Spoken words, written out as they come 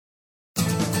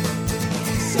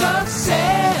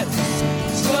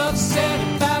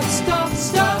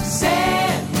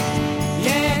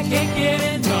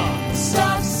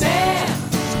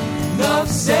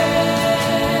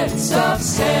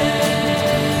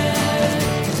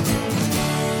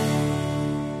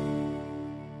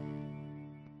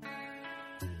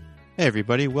Hey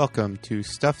everybody, welcome to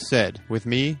Stuff Said with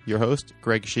me, your host,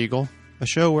 Greg Schiegel, a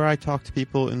show where I talk to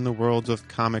people in the worlds of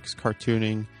comics,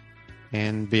 cartooning,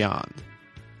 and beyond.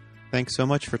 Thanks so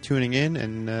much for tuning in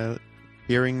and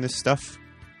hearing the stuff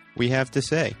we have to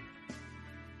say.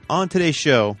 On today's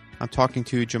show, I'm talking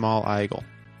to Jamal Igle.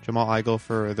 Jamal Igle,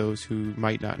 for those who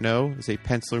might not know, is a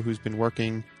penciler who's been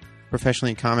working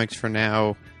professionally in comics for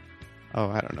now,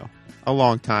 a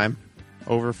long time.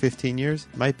 Over 15 years,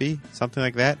 might be, something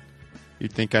like that.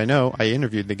 You'd think I know. I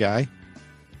interviewed the guy.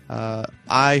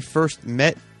 I first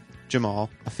met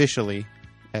Jamal officially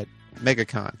at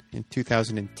MegaCon in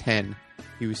 2010.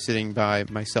 He was sitting by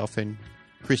myself and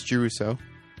Chris Giruso.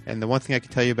 And the one thing I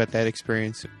can tell you about that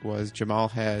experience was Jamal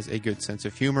has a good sense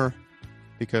of humor,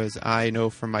 because I know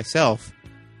from myself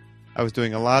I was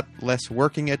doing a lot less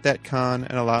working at that con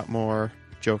and a lot more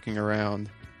joking around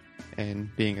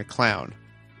and being a clown.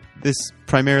 This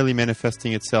primarily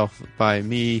manifesting itself by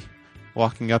me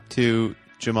walking up to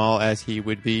Jamal as he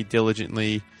would be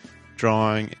diligently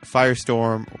drawing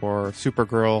Firestorm or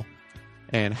Supergirl,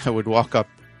 and I would walk up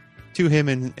to him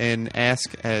and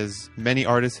ask, as many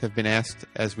artists have been asked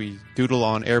as we doodle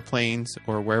on airplanes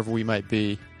or wherever we might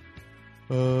be,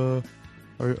 are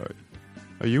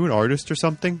you an artist or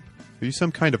something? Are you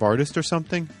some kind of artist or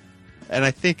something? And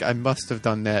I think I must have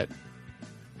done that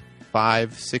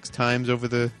 5-6 times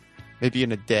over maybe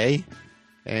in a day.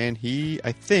 And he,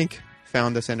 I think,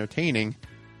 found us entertaining,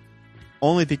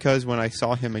 only because when I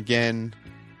saw him again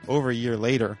over a year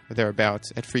later, or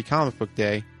thereabouts, at Free Comic Book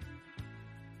Day,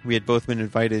 we had both been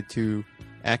invited to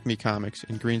Acme Comics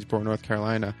in Greensboro, North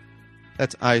Carolina.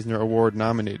 That's Eisner Award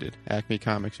nominated Acme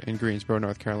Comics in Greensboro,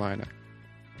 North Carolina.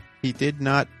 He did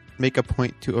not make a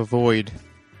point to avoid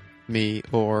me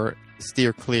or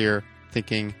steer clear,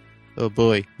 thinking, oh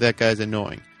boy, that guy's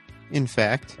annoying. In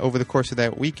fact, over the course of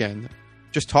that weekend,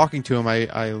 just talking to him,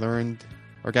 I learned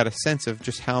or got a sense of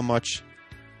just how much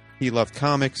he loved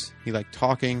comics. He liked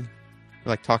talking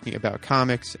about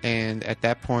comics, and at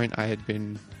that point I had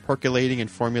been percolating and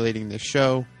formulating this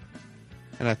show,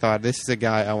 and I thought, this is a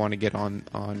guy I want to get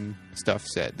on Stuff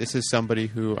Said. This is somebody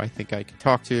who I think I can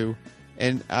talk to,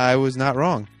 and I was not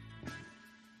wrong.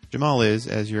 Jamal is,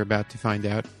 as you're about to find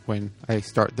out when I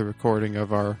start the recording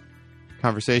of our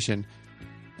conversation,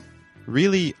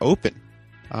 really open.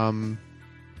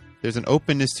 There's an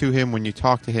openness to him when you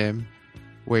talk to him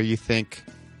where you think,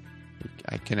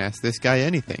 I can ask this guy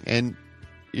anything. And,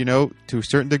 to a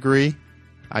certain degree,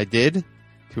 I did.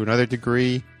 To another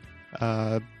degree,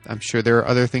 I'm sure there are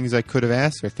other things I could have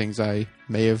asked or things I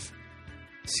may have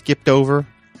skipped over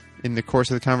in the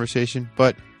course of the conversation.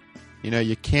 But,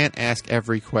 you can't ask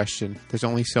every question. There's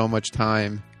only so much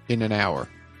time in an hour.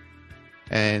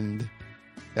 And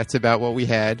that's about what we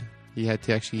had. He had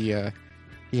to actually...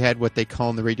 he had what they call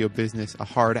in the radio business a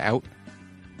hard out.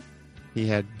 He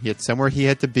had somewhere he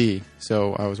had to be.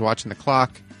 So I was watching the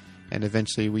clock, and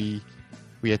eventually we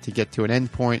had to get to an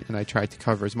end point, and I tried to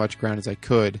cover as much ground as I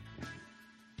could.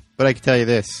 But I can tell you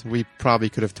this, we probably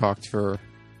could have talked for a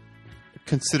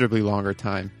considerably longer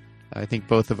time. I think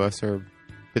both of us are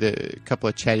a couple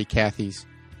of chatty Cathys.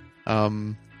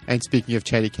 And speaking of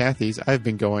chatty Cathys, I've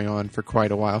been going on for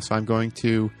quite a while, so I'm going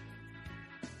to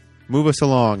move us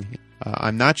along.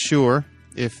 I'm not sure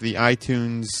if the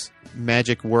iTunes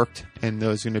magic worked and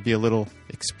there's going to be a little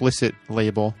explicit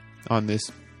label on this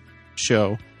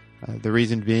show. The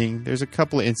reason being, there's a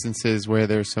couple of instances where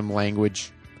there's some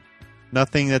language.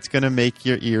 Nothing that's going to make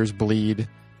your ears bleed.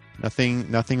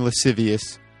 Nothing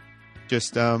lascivious.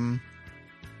 Just, maybe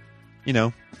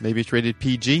it's rated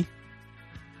PG.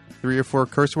 3 or 4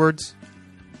 curse words.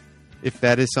 If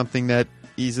that is something that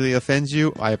easily offends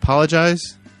you, I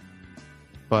apologize.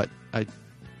 But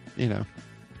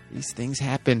these things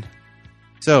happen.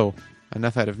 So,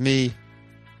 enough out of me.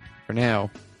 For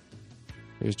now,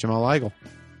 here's Jamal Igle.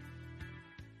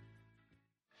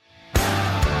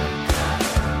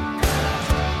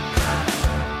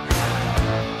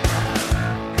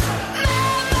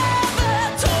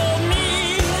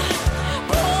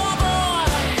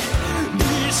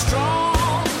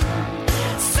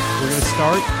 We're going to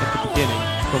start at the beginning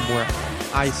from where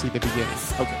I see the beginning.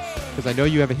 Okay. Because I know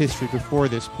you have a history before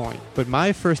this point. But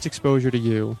my first exposure to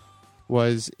you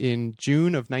was in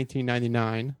June of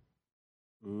 1999.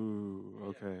 Ooh,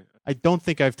 okay. I don't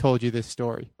think I've told you this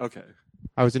story. Okay.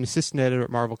 I was an assistant editor at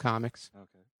Marvel Comics.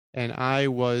 Okay. And I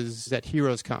was at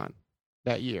Heroes Con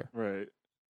that year. Right.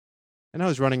 And I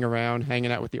was running around, hanging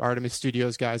out with the Artemis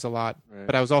Studios guys a lot. Right.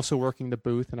 But I was also working the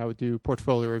booth, and I would do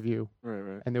portfolio review.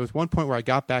 Right. And there was one point where I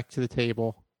got back to the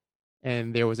table,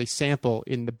 and there was a sample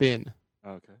in the bin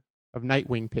Okay. of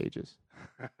Nightwing pages.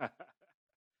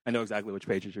 I know exactly which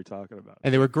pages you're talking about.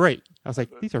 And they were great. I was like,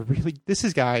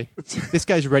 this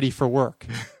guy's ready for work,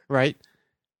 right?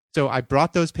 So I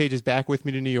brought those pages back with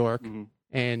me to New York,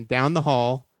 and down the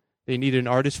hall, they needed an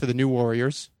artist for the New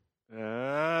Warriors.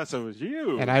 So it was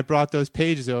you. And I brought those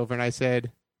pages over, and I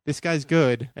said, this guy's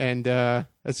good. And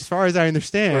as far as I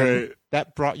understand,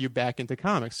 that brought you back into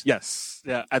comics. Yes.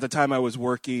 Yeah. At the time, I was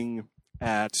working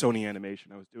at Sony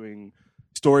Animation. I was doing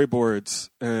storyboards.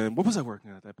 And what was I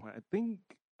working on at that point? I think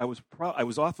I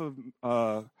was off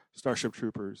of Starship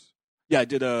Troopers. Yeah, I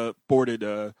did boarded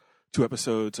 2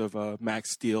 episodes of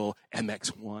Max Steel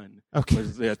MX1. Okay. It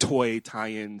was a toy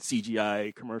tie-in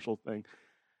CGI commercial thing.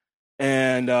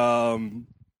 And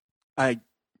I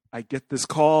get this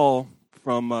call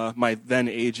from my then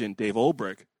agent, Dave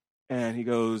Olbrich, and he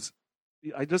goes,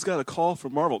 I just got a call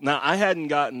from Marvel. Now, I hadn't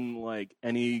gotten like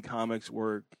any comics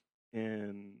work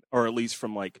or at least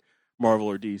from like Marvel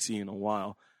or DC in a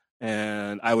while.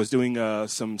 And I was doing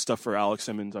some stuff for Alex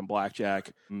Simmons on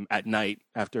Blackjack at night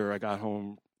after I got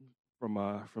home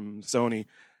from Sony.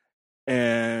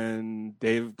 And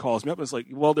Dave calls me up and it's like,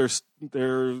 well,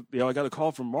 I got a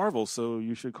call from Marvel, so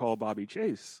you should call Bobby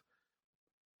Chase.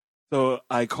 So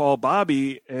I call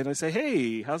Bobby and I say,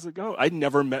 hey, how's it going? I'd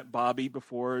never met Bobby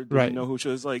before. Didn't know who she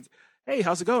was. Like, hey,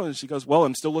 how's it going? And she goes, well,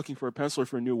 I'm still looking for a penciler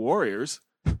for New Warriors.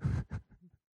 And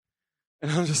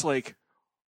I'm just like,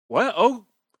 what? Oh,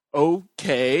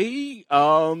 okay.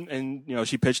 And,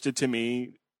 she pitched it to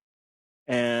me.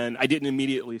 And I didn't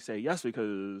immediately say yes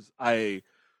because I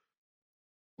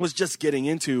was just getting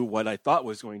into what I thought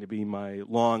was going to be my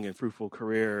long and fruitful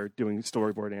career doing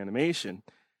storyboard animation.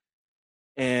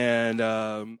 And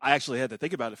I actually had to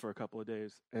think about it for a couple of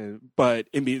days. But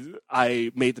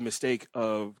I made the mistake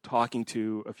of talking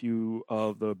to a few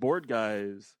of the board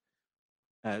guys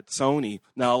at Sony.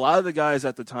 Now, a lot of the guys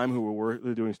at the time who were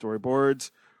doing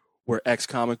storyboards were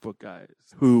ex-comic book guys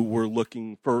who were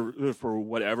looking for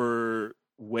whatever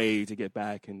way to get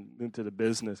back into the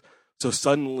business. So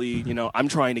suddenly, I'm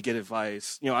trying to get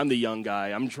advice. I'm the young guy.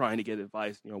 I'm trying to get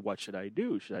advice. What should I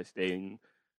do? Should I stay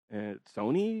at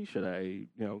Sony? Should I,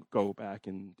 go back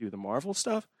and do the Marvel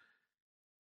stuff?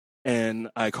 And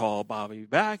I call Bobby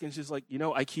back, and she's like,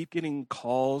 I keep getting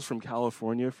calls from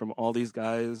California from all these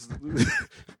guys.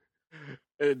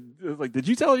 And it was like, did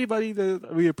you tell anybody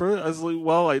that we approached? I was like,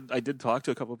 well, I did talk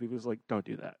to a couple of people. It's like, don't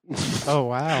do that. Oh,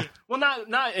 wow. Well,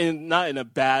 not in a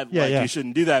bad you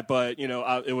shouldn't do that, but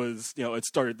it was it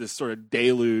started this sort of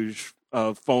deluge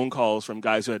of phone calls from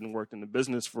guys who hadn't worked in the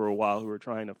business for a while who were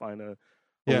trying to find a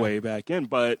way back in.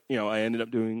 But I ended up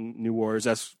doing New Warriors.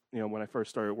 That's when I first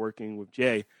started working with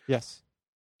Jay. Yes.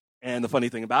 And the funny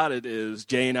thing about it is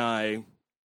Jay and I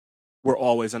were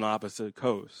always on opposite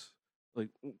coasts. Like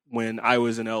when I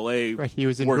was in LA, he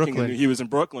was in Brooklyn. He was in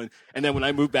Brooklyn, and then when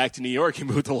I moved back to New York, he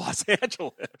moved to Los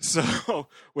Angeles. So,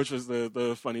 which was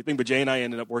the funny thing. But Jay and I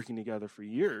ended up working together for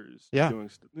years,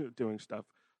 doing stuff.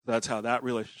 That's how that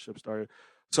relationship started.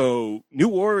 So, New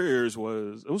Warriors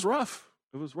was rough.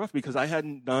 It was rough because I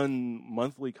hadn't done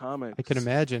monthly comics. I can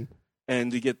imagine.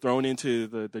 And to get thrown into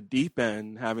the deep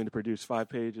end, having to produce 5,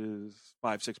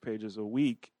 6 pages a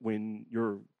week when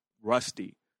you're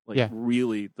rusty.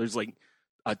 Really, there's like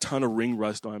a ton of ring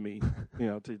rust on me,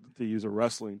 to use a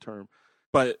wrestling term.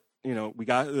 But we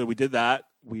did that.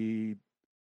 The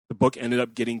book ended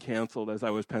up getting canceled as I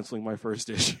was penciling my first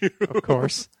issue. Of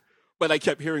course. But I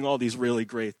kept hearing all these really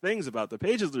great things about the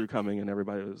pages that were coming, and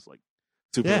everybody was like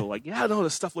super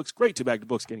this stuff looks great. Too bad the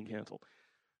book's getting canceled.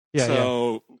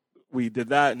 So we did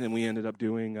that, and then we ended up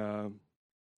doing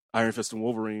Iron Fist and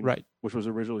Wolverine, which was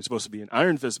originally supposed to be an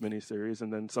Iron Fist miniseries,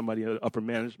 and then somebody at upper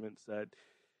management said,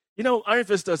 Iron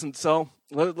Fist doesn't sell.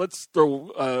 Let's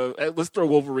throw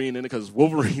Wolverine in it because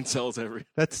Wolverine sells everything.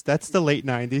 That's the late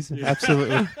 90s,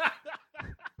 absolutely.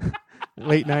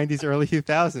 Late 90s, early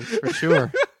 2000s, for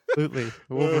sure. Absolutely.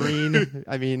 Wolverine,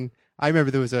 I mean, I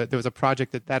remember there was a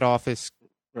project that office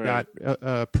got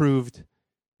approved.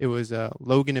 It was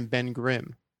Logan and Ben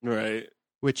Grimm. Right.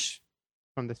 Which...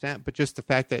 from the stamp, but just the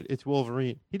fact that it's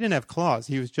Wolverine. He didn't have claws.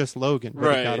 He was just Logan.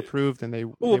 But it got approved, and they.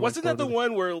 Wasn't that the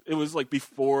one where it was like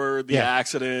before the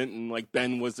accident, and like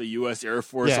Ben was a U.S. Air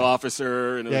Force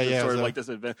officer, and it was just sort of like this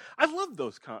event. I love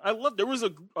those. There was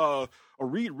a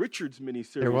Reed Richards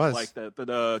miniseries like that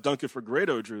Duncan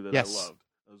Fegredo drew that I loved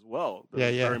as well.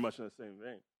 Very much in the same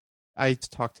vein. I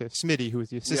talked to Smitty, who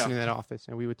was the assistant in that office,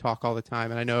 and we would talk all the time.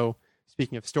 And I know,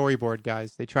 speaking of storyboard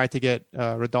guys, they tried to get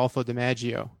Rodolfo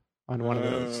DiMaggio on one of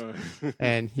those,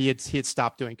 and he had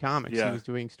stopped doing comics. He was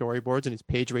doing storyboards, and his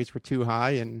page rates were too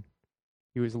high, and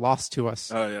he was lost to us.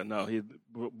 Oh yeah, no,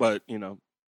 but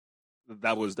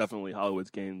that was definitely Hollywood's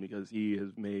game, because he has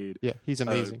made. Yeah, he's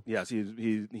amazing. Yes,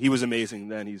 he was amazing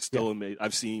then. He's still amazing.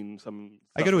 I've seen some.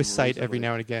 I go to his site recently. every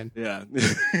now and again. Yeah,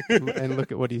 and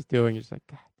look at what he's doing. You're just like,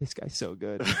 God, this guy's so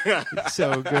good. He's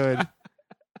so good.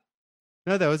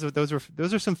 No, those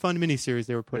are some fun miniseries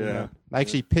they were putting out. I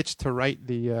actually pitched to write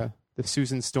the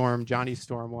Susan Storm, Johnny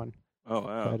Storm one. Oh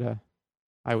wow! But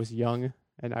I was young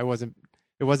and I wasn't.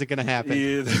 It wasn't going to happen.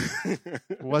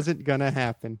 It wasn't going to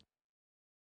happen.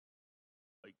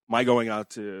 Like my going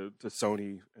out to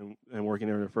Sony and working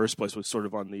there in the first place was sort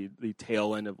of on the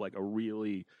tail end of like a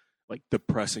really like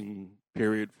depressing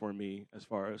period for me as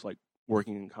far as like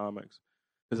working in comics,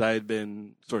 because I had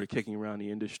been sort of kicking around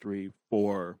the industry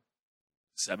for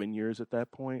 7 years at that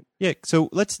point. Yeah, so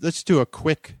let's do a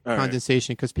quick All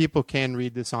condensation, because people can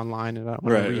read this online, and I don't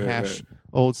want to rehash right.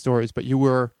 old stories. But you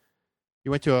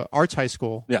went to Arts High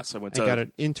School. Yes, I went to and got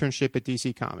an internship at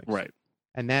DC Comics. Right.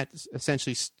 And that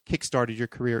essentially kickstarted your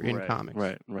career in comics.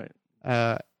 Right.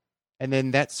 And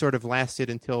then that sort of lasted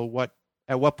until what?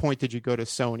 At what point did you go to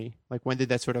Sony? Like, when did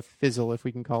that sort of fizzle, if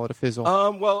we can call it a fizzle?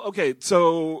 Well, okay.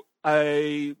 So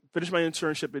I finished my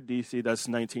internship at DC. That's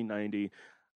 1990.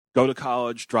 Go to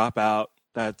college, drop out.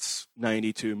 That's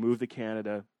 92. Move to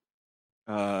Canada.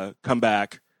 Come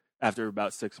back after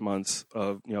about 6 months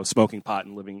of smoking pot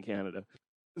and living in Canada.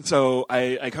 So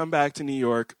I come back to New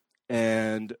York,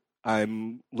 and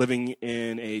I'm living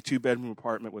in a 2-bedroom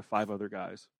apartment with 5 other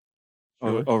guys.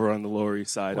 Sure. Over on the Lower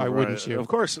East Side. Why wouldn't you? Of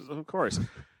course.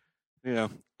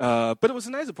 But it was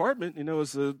a nice apartment. It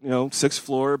was a 6th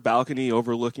floor balcony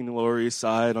overlooking the Lower East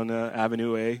Side on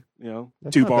Avenue A.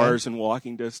 That's 2 not bars in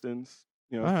walking distance.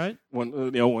 All right. One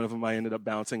of them I ended up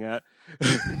bouncing at.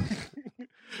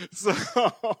 So,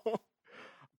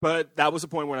 but that was the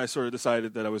point when I sort of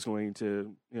decided that I was going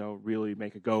to really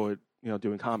make a go at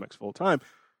doing comics full time.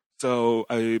 So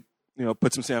I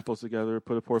put some samples together,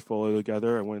 put a portfolio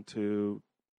together. I went to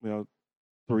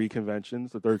 3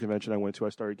 conventions. The 3rd convention I went to, I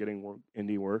started getting more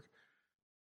indie work.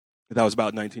 That was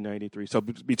about 1993. So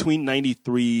between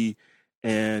 93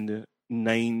 and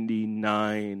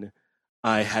 99,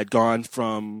 I had gone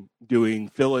from doing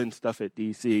fill-in stuff at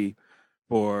DC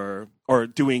or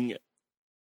doing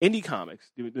indie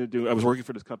comics. I was working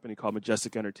for this company called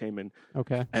Majestic Entertainment.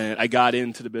 Okay. And I got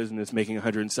into the business making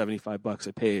 $175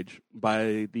 a page.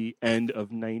 By the end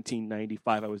of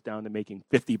 1995, I was down to making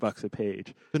 $50 a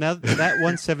page. So now that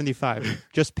 175,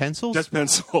 just pencils? Just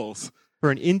pencils. For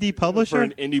an indie publisher? For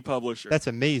an indie publisher. That's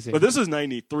amazing. But this is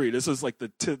 93. This is like the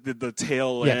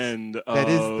tail end. That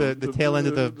is the tail end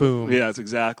of the boom. Yes,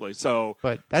 exactly. So,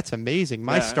 but that's amazing.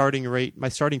 My starting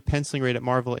penciling rate at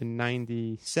Marvel in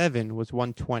 97 was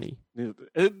 120.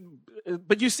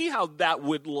 But you see how that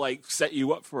would like set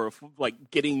you up for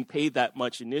getting paid that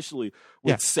much initially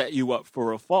would set you up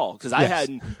for a fall, because I had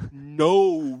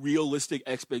no realistic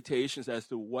expectations as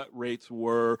to what rates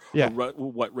were or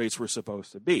what rates were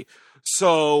supposed to be.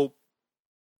 So,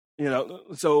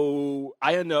 so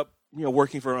I ended up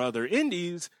working for other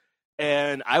indies,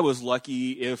 and I was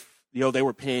lucky if they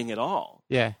were paying at all.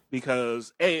 Yeah,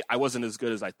 because A, I wasn't as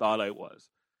good as I thought I was,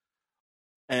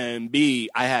 and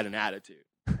B, I had an attitude.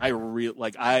 I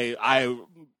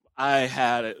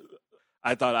had it.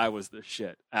 I thought I was the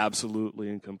shit, absolutely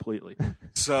and completely.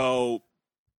 So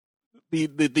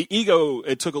the ego,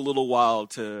 it took a little while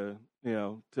to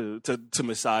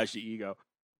massage the ego.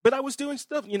 But I was doing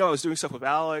stuff, I was doing stuff with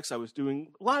Alex. I was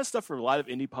doing a lot of stuff for a lot of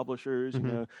indie publishers.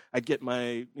 Mm-hmm. I'd get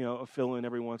my, a fill in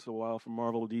every once in a while from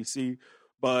Marvel DC.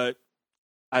 But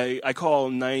I call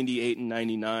 98 and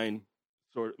 99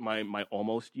 sort of my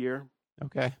almost year.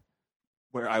 Okay.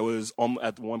 Where I was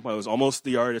at one point, I was almost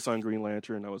the artist on Green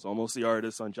Lantern. I was almost the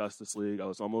artist on Justice League. I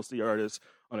was almost the artist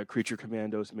on a Creature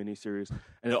Commandos miniseries.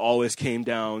 And it always came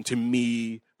down to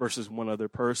me versus one other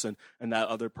person. And that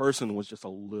other person was just a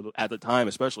little, at the time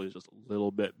especially, was just a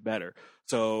little bit better.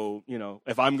 So,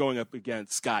 if I'm going up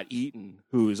against Scott Eaton,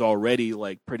 who is already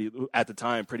at the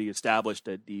time, pretty established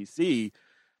at DC,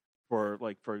 for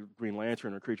Green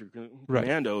Lantern or Creature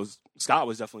Commandos, Scott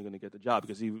was definitely going to get the job,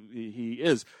 because he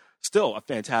is still a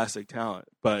fantastic talent,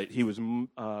 but he was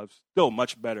still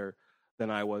much better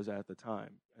than I was at the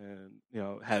time, and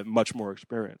had much more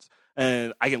experience.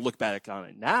 And I can look back on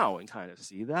it now and kind of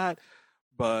see that,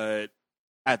 but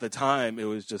at the time it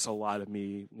was just a lot of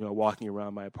me, walking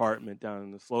around my apartment down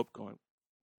in the slope, going,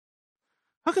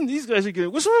 "How come these guys are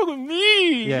getting? What's wrong with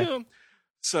me?" Yeah.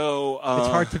 So it's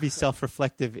hard to be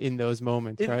self-reflective in those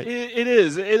moments, right? It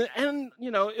is, and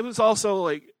it was also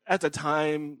at the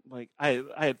time, I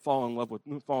had fallen in love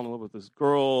with this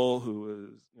girl who was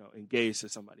engaged to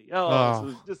somebody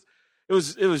else. Oh.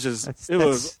 It was just That's- it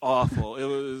was awful. It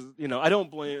was, I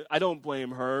don't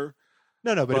blame her.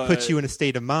 No, but it puts you in a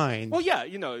state of mind. Well, yeah,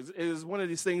 it was one of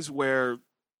these things where,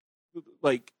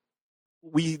 like,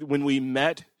 when we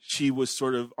met, she was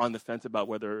sort of on the fence about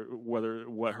what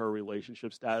her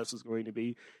relationship status was going to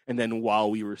be, and then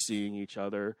while we were seeing each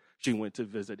other, she went to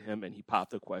visit him, and he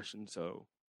popped the question. So,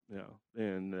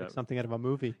 and Like something out of a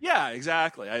movie. yeah,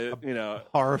 exactly.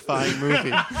 Horrifying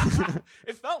movie.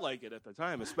 It felt like it at the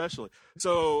time, especially.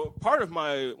 So part of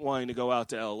my wanting to go out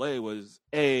to LA was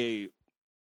I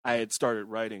had started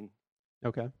writing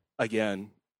Okay.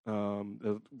 again.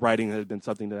 The writing had been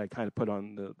something that I kind of put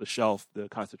on the shelf to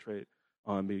concentrate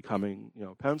on becoming,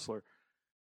 a penciler.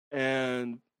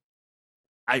 And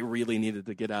I really needed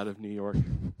to get out of New York.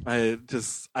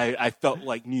 I felt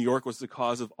like New York was the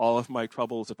cause of all of my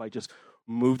troubles. If I just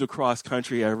moved across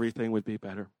country, everything would be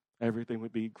better. Everything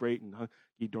would be great and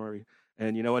hunky-dory.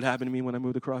 And you know what happened to me when I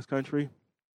moved across country?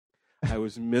 I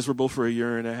was miserable for a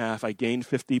year and a half. I gained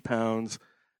 50 pounds,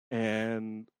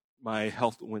 and my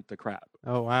health went to crap.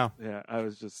 Oh, wow. Yeah,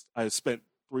 I spent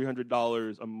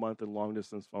 $300 a month in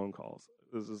long-distance phone calls.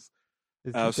 This is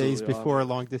It's the absolutely days before awful.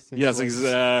 long distance. Yes, was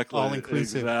exactly.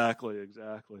 all-inclusive.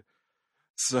 Exactly.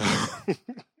 So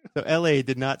So L.A.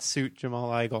 did not suit Jamal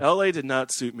Igle. LA did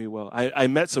not suit me well. I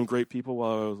met some great people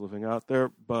while I was living out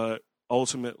there, but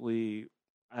ultimately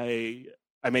I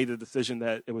made the decision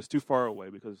that it was too far away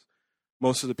because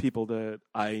most of the people that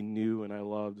I knew and I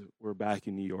loved were back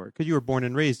in New York. Because you were born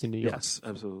and raised in New York. Yes,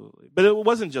 absolutely. But it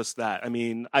wasn't just that. I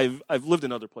mean, I've lived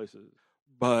in other places,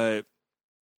 but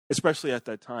especially at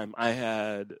that time, I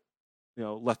had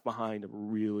left behind a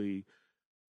really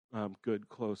good,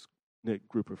 close knit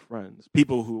group of friends.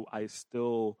 People who I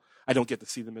don't get to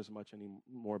see them as much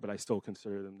anymore, but I still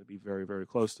consider them to be very, very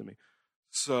close to me.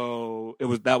 So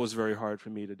that was very hard for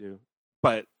me to do,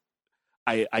 but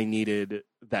I needed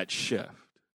that shift.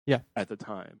 Yeah. At the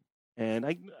time, and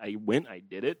I went. I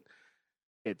did it.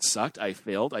 It sucked. I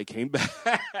failed. I came back.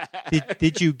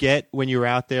 Did you get, when you were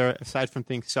out there, aside from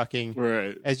things sucking,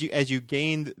 right? As you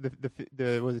gained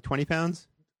the was it 20 pounds?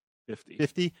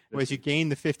 50. Well, as you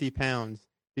gained the 50 pounds,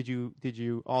 did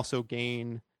you also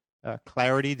gain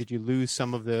clarity? Did you lose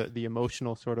some of the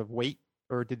emotional sort of weight,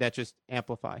 or did that just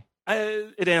amplify?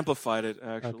 It amplified it,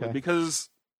 actually, Okay. because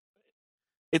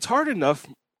it's hard enough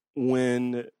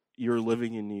when you're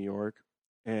living in New York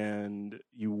and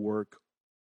you work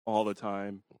all the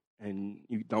time and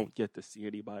you don't get to see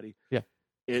anybody. Yeah.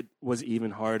 It was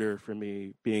even harder for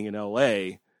me being in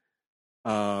LA,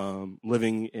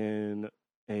 living in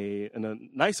a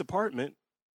nice apartment,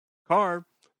 car,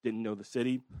 didn't know the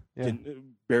city, Yeah.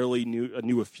 barely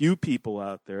knew a few people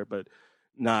out there, but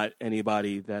not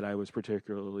anybody that I was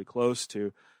particularly close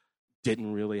to.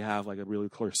 Didn't really have like a really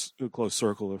close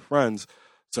circle of friends.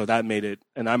 So that made it,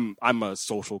 and I'm a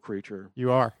social creature.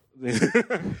 You are.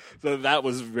 So that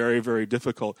was very, very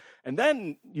difficult. And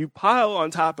then you pile on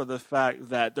top of the fact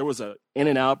that there was a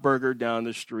In-N-Out Burger down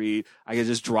the street. I could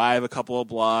just drive a couple of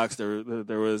blocks. There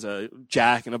was a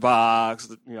Jack in a Box,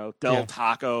 Del Yeah.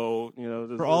 Taco.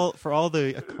 For all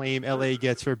the acclaim LA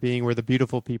gets for being where the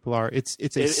beautiful people are, it's a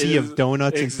It sea is- of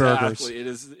donuts and burgers. Exactly.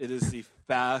 It is the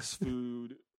fast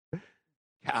food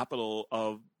capital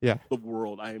of Yeah. the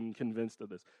world. I am convinced of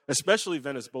this, especially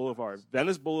Venice Boulevard.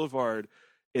 Venice Boulevard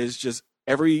is just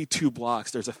every 2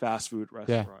 blocks there's a fast food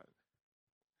restaurant.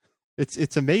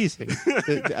 It's amazing.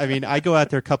 I mean, I go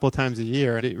out there a couple of times a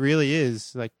year, and it really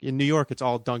is like in New York. It's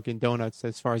all Dunkin' Donuts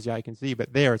as far as the eye can see,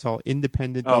 but there it's all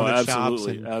independent donut shops.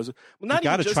 And Well, you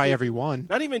got to try every one.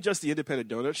 Not even just the independent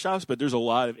donut shops, but there's a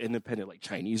lot of independent like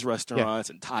Chinese restaurants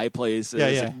and Thai places. Yeah,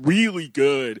 yeah. And really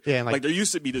good. Yeah, and like there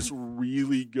used to be this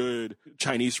really good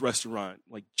Chinese restaurant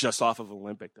like just off of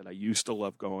Olympic that I used to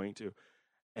love going to.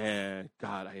 And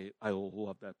God, I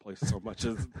love that place so much.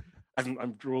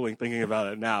 I'm drooling thinking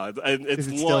about it now. It's Is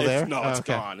it still there? No, it's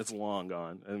okay. gone. It's long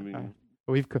gone. I mean,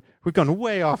 We've gone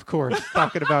way off course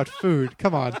talking about food.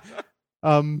 Come on.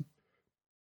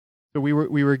 So we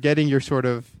were getting your sort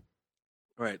of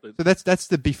right. So that's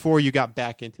the before you got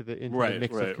back into the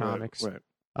mix of comics. Right.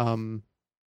 And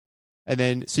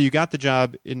then so you got the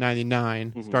job in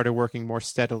 '99, Mhm. started working more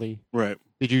steadily. Right.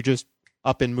 Did you just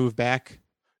up and move back?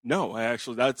 No,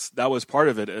 that was part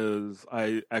of it. Is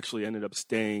I actually ended up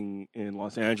staying in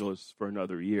Los Angeles for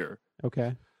another year.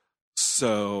 Okay.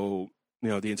 So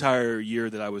the entire year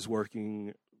that I was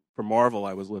working for Marvel,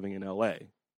 I was living in LA.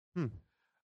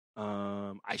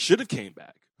 I should have came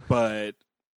back, but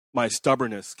my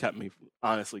stubbornness kept me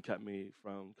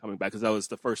from coming back because that was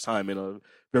the first time in a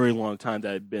very long time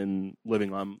that I'd been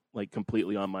living on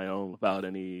completely on my own without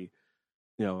any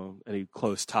any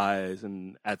close ties.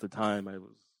 And at the time, I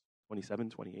was 27,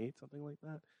 28, something like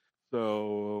that.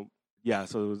 So yeah,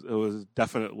 so it was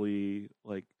definitely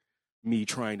like me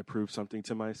trying to prove something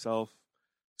to myself,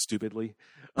 stupidly.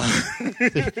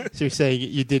 So you're saying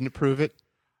you didn't prove it?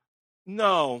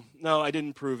 No, I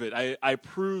didn't prove it. I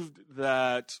proved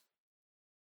that,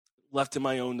 left to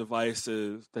my own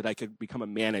devices, that I could become a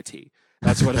manatee.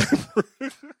 That's what I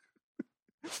proved.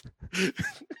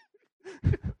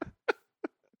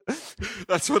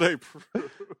 That's what I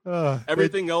proved.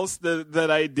 Everything else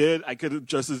that I did, I could have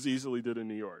just as easily did in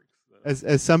New York. So.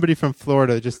 As somebody from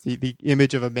Florida, just the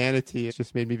image of a manatee has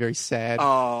just made me very sad.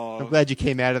 Oh. I'm glad you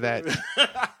came out of that.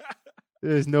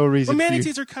 There's no reason. Well,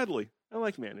 manatees are cuddly. I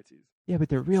like manatees. Yeah, but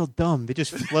they're real dumb. They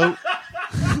just float.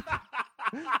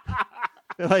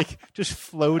 They're like just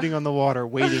floating on the water,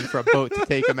 waiting for a boat to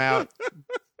take them out.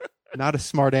 Not a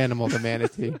smart animal, the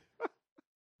manatee.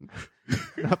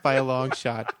 Not by a long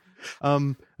shot.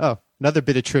 Another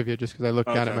bit of trivia, just because I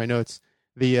looked down at my notes.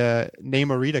 The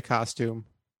Namorita costume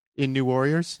in New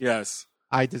Warriors. Yes.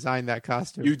 I designed that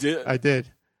costume. You did? I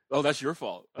did. Oh, that's your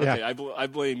fault. Okay, yeah. I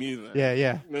blame you then.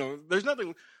 Yeah. No, there's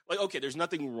nothing there's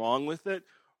nothing wrong with it,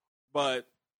 but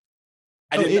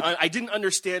I didn't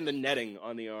understand the netting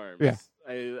on the arms. Yeah.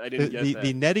 I didn't get that.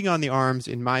 The netting on the arms,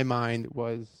 in my mind,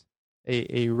 was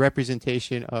a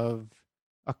representation of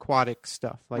aquatic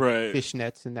stuff, like fish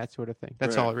nets and that sort of thing.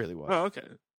 That's all it really was. Oh, okay.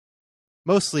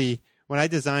 Mostly, when I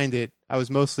designed it, I was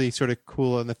mostly sort of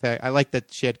cool on the fact I liked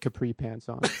that she had capri pants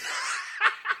on.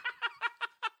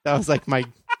 That was like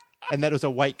and that was a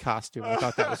white costume. I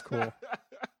thought that was cool.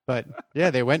 But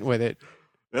yeah, they went with it.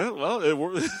 Yeah, well, it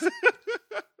worked.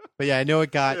 But yeah, I know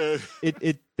it got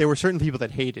it. There were certain people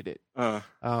that hated it.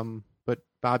 But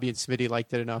Bobby and Smitty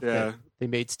liked it enough that they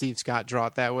made Steve Scott draw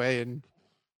it that way and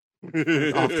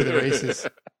off to the races.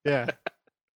 Yeah,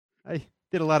 I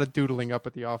did a lot of doodling up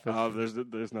at the office. Oh,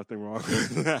 there's nothing wrong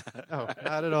with that. Oh,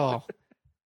 not at all.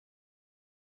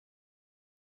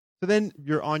 So then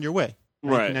you're on your way.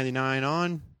 1999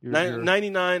 on. You're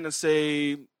 99, let's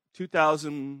say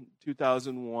 2000,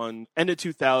 2001, end of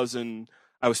 2000.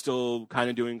 I was still kind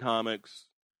of doing comics,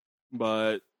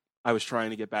 but I was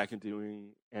trying to get back into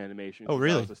doing animation. Oh,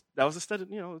 really? That was a steady,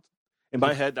 in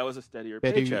my head, that was a steadier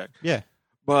paycheck. Yeah.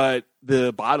 But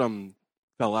the bottom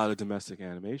fell out of domestic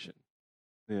animation.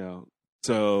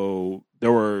 So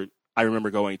I remember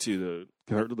going to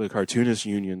the Cartoonist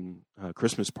Union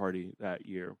Christmas party that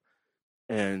year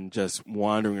and just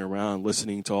wandering around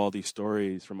listening to all these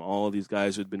stories from all of these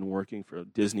guys who had been working for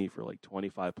Disney for like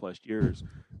 25 plus years,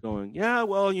 going, yeah,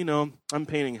 well, I'm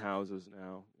painting houses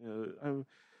now.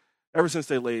 Ever since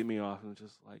they laid me off, I'm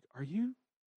just like, are you?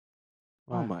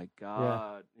 Wow. Oh my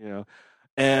God. Yeah.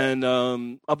 And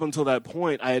up until that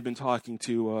point, I had been talking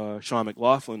to Sean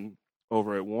McLaughlin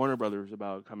over at Warner Brothers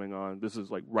about coming on. This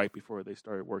is like right before they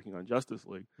started working on Justice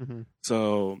League. Mm-hmm.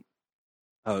 So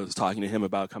I was talking to him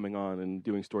about coming on and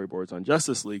doing storyboards on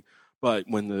Justice League. But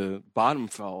when the bottom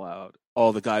fell out,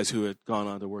 all the guys who had gone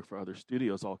on to work for other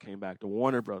studios all came back to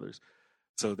Warner Brothers.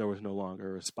 So there was no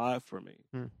longer a spot for me.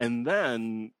 And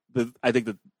then I think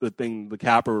the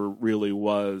capper really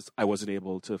was I wasn't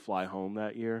able to fly home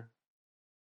that year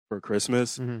for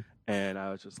Christmas. Mm-hmm. And I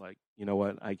was just like, you know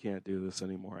what? I can't do this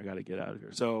anymore. I got to get out of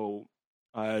here. So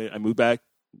I moved back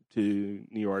to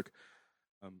New York.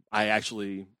 I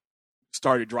actually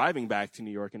started driving back to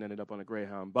New York and ended up on a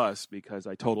Greyhound bus because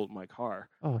I totaled my car.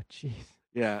 Oh, jeez.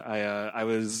 Yeah,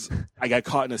 I got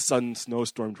caught in a sudden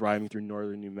snowstorm driving through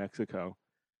northern New Mexico.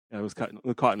 And I was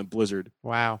caught in a blizzard.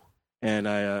 Wow. And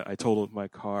I totaled my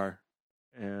car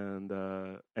and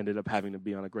ended up having to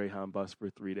be on a Greyhound bus for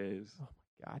 3 days. Oh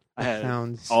my God. I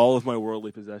had all of my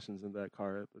worldly possessions in that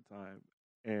car at the time.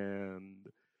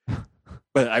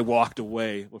 But I walked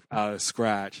away without a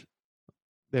scratch.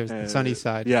 There's the sunny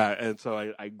side. Yeah, and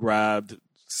so I grabbed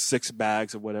 6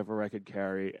 bags of whatever I could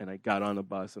carry, and I got on a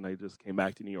bus, and I just came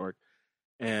back to New York.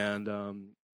 And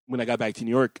when I got back to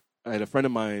New York, I had a friend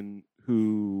of mine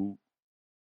who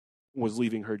was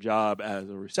leaving her job as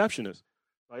a receptionist.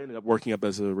 I ended up working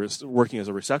as a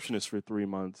receptionist for 3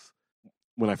 months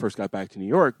when I first got back to New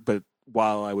York. But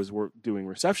while I was doing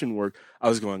reception work, I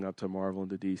was going up to Marvel and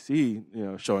to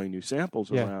DC, showing new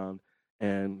samples around.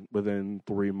 And within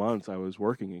 3 months, I was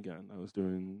working again. I was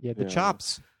doing the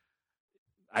chops.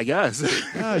 I guess.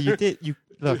 No, you did. You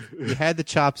had the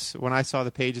chops when I saw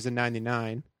the pages in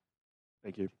 '99.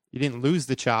 Thank you. You didn't lose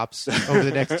the chops over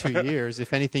the next 2 years.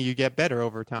 If anything, you get better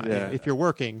over time if you're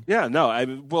working. Yeah, no. I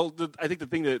think the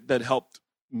thing that helped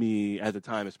me at the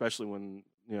time, especially when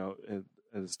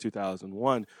as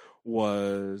 2001,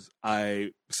 was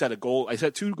I set a goal. I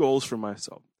set 2 goals for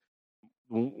myself.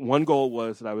 one goal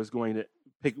was that I was going to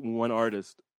pick one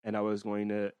artist and I was going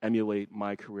to emulate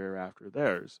my career after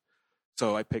theirs.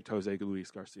 So I picked Jose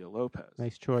Luis Garcia Lopez.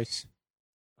 Nice choice.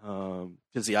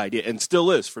 Because the idea, and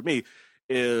still is for me,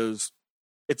 is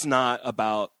it's not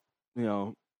about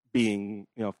being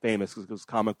famous, because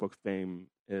comic book fame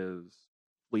is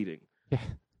fleeting,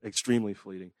 extremely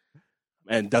fleeting,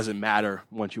 and doesn't matter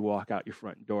once you walk out your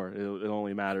front door. It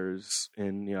only matters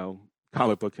in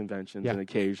comic book conventions and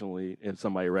occasionally if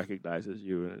somebody recognizes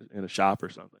you in a shop or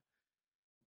something.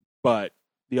 But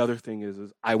the other thing is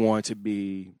I want to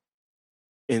be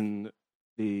in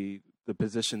the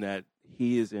position that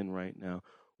he is in right now,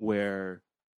 where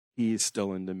he's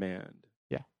still in demand.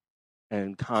 Yeah.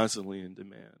 And constantly in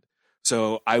demand.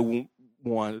 So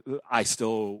I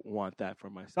still want that for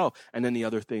myself. And then the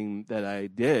other thing that I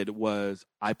did was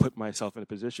I put myself in a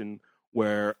position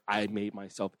where I made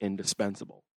myself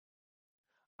indispensable.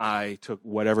 I took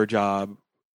whatever job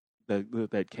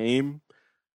that came.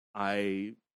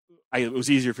 It was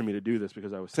easier for me to do this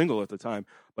because I was single at the time,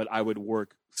 but I would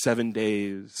work 7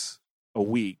 days a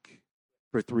week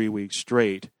for 3 weeks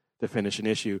straight to finish an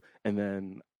issue, and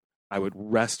then I would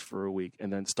rest for a week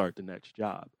and then start the next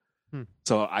job.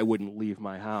 So I wouldn't leave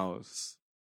my house.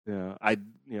 I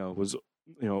was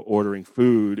ordering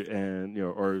food and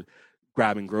or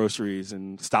grabbing groceries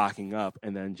and stocking up,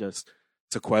 and then just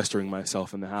sequestering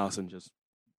myself in the house and just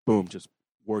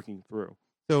working through.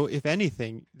 So if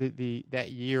anything,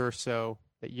 that year or so,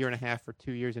 that year and a half or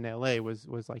 2 years in LA was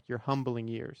like your humbling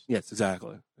years. Yes,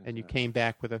 exactly. And you came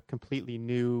back with a completely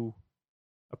new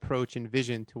approach and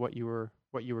vision to what you were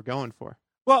going for.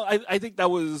 Well, I think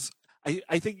that was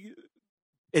I think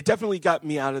it definitely got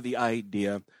me out of the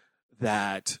idea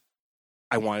that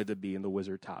I wanted to be in the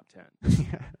Wizard top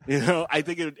 10. I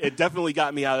think it definitely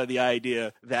got me out of the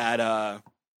idea that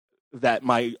that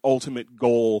my ultimate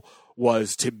goal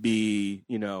was to be,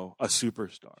 a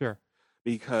superstar. Sure.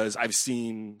 Because I've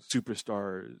seen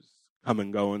superstars come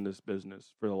and go in this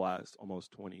business for the last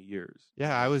almost 20 years.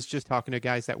 Yeah, I was just talking to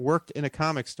guys that worked in a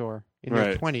comic store in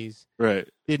their 20s. Right.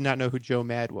 Did not know who Joe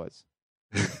Mad was,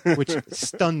 which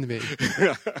stunned me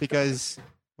because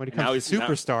when it comes to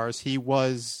superstars, he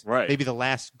was maybe the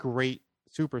last great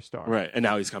superstar. Right, and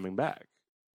now he's coming back.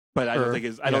 But I don't think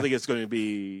it's going to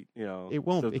be it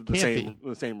won't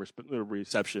the same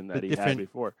reception that he had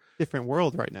before. Different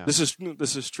world right now. This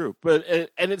is true, but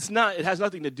it's not. It has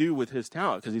nothing to do with his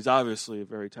talent, because he's obviously a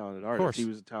very talented artist. Of course. He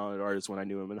was a talented artist when I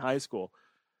knew him in high school.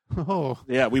 Oh,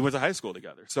 yeah, we went to high school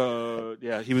together. So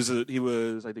yeah, he was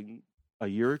I think a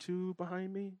year or two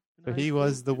behind me. So he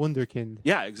was the wunderkind.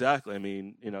 Yeah, exactly. I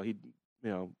mean, he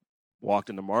walked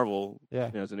into Marvel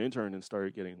as an intern and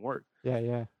started getting work.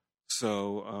 Yeah.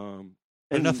 So,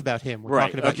 enough about him. We're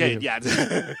talking about you. Yeah.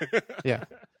 Yeah.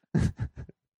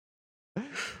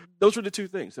 Those were the two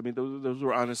things. I mean, those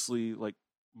were honestly like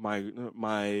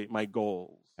my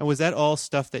goals. And was that all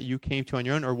stuff that you came to on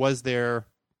your own, or was there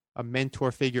a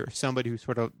mentor figure, somebody who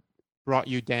sort of brought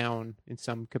you down in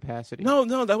some capacity? No,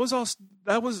 that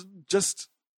was just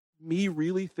me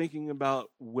really thinking about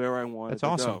where I wanted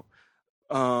to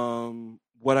go.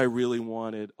 What I really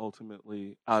wanted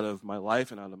ultimately out of my life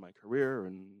and out of my career,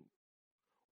 and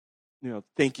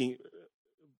thinking,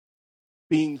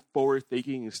 being forward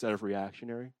thinking instead of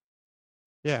reactionary.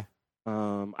 Yeah.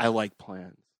 I like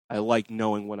plans. I like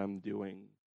knowing what I'm doing.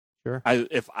 Sure.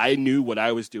 If I knew what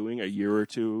I was doing a year or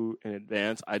two in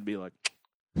advance, I'd be like,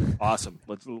 awesome,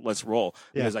 let's roll.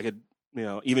 Yeah. Because I could,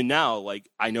 even now, like,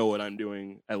 I know what I'm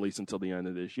doing at least until the end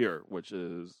of this year, which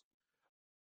is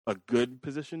a good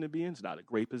position to be in. It's not a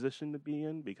great position to be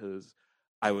in, because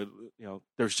I would,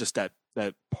 there's just that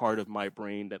part of my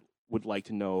brain that would like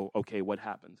to know, okay, what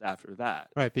happens after that?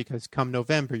 Right, because come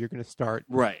November, you're going to start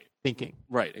thinking.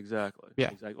 Right, exactly. Yeah.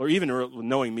 Exactly. Or even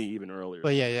knowing me even earlier.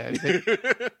 Well, yeah.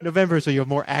 November, so you'll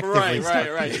more actively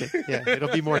start thinking. Yeah, it'll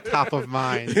be more top of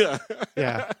mind.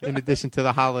 Yeah, in addition to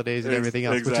the holidays and everything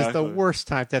else, which is the worst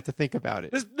time to have to think about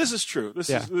it. This is true.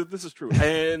 This is true.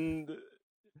 And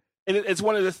it's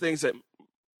one of the things that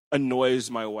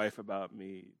annoys my wife about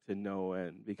me to no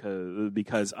end,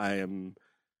 because I am,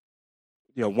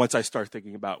 once I start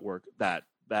thinking about work, that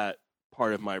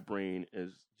part of my brain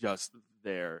is just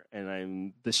there, and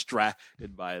I'm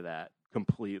distracted by that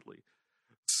completely.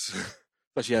 So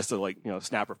she has to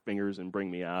snap her fingers and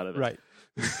bring me out of it.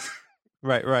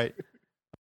 Right. Right.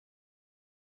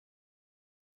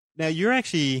 Now, you're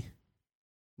actually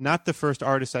not the first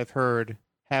artist I've heard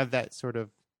have that sort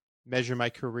of measure my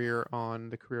career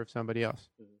on the career of somebody else.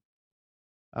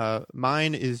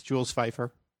 Mine is Jules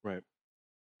Feiffer. Right.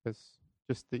 Because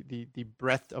just the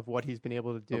breadth of what he's been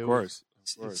able to do of course.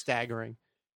 is staggering.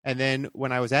 And then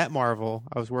when I was at Marvel,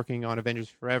 I was working on Avengers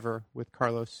Forever with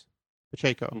Carlos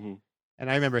Pacheco. Mm-hmm. And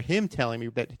I remember him telling me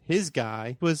that his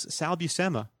guy was Sal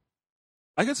Buscema.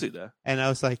 I can see that. And I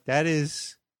was like, that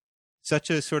is such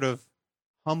a sort of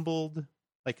humbled,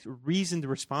 like reasoned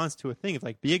response to a thing of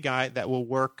like, be a guy that will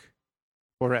work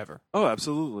forever. Oh,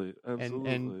 absolutely.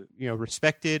 Absolutely. And you know,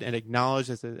 respected and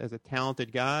acknowledged as a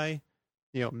talented guy.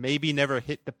 You know, maybe never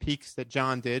hit the peaks that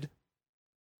John did,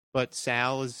 but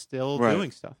Sal is still doing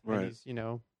stuff. Right. And he's, you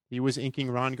know, he was inking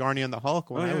Ron Garney on the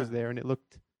Hulk when I was there, and it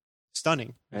looked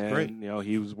stunning. It was great. You know,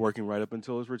 he was working right up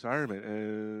until his retirement,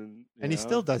 and he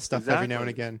still does stuff every now and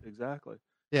again. Exactly.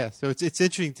 Yeah, so it's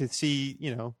interesting to see.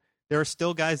 You know, there are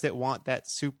still guys that want that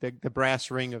the brass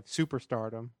ring of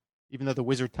superstardom, even though the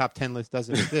Wizard top 10 list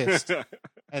doesn't exist.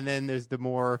 And then there's the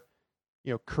more,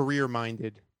 you know,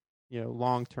 career-minded, you know,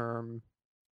 long-term.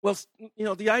 Well, you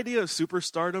know, the idea of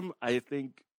superstardom, I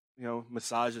think, you know,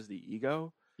 massages the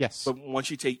ego. Yes. But once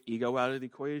you take ego out of the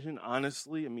equation,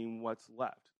 honestly, I mean, what's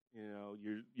left? You know,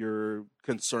 you're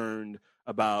concerned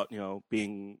about, you know,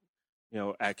 being, you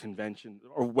know, at conventions,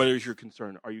 or what is your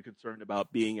concern? Are you concerned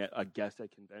about being a guest at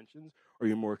conventions, or are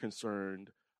you more concerned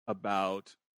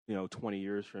about, you know, 20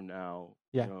 years from now,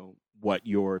 you know, what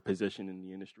your position in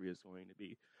the industry is going to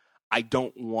be? I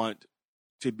don't want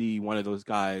to be one of those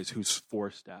guys who's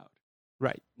forced out.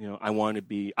 Right. You know, I want to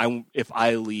be, if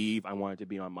I leave, I want it to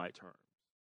be on my terms.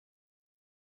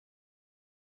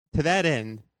 To that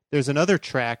end, there's another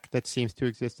track that seems to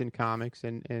exist in comics,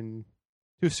 and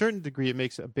to a certain degree it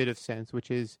makes a bit of sense,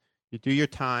 which is you do your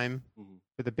time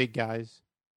for the big guys,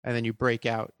 and then you break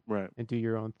out and do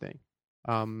your own thing.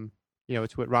 You know,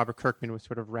 it's what Robert Kirkman was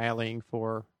sort of rallying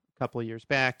for a couple of years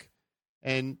back,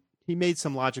 and he made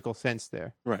some logical sense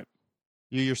there. Right.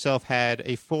 You yourself had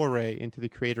a foray into the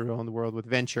creator-owned world with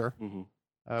Venture,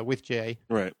 with Jay.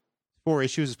 Right. 4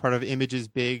 issues as part of Image's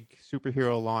big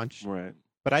superhero launch. Right.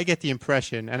 But I get the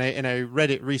impression, and I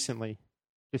read it recently,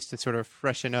 just to sort of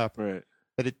freshen up, that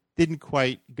it didn't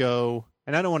quite go.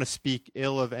 And I don't want to speak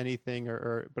ill of anything,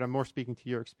 but I'm more speaking to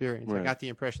your experience. Right. I got the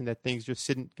impression that things just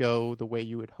didn't go the way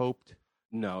you had hoped.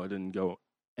 No, it didn't go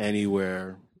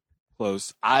anywhere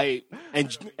close. And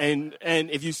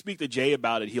if you speak to Jay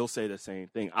about it, he'll say the same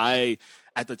thing. I,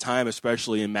 at the time,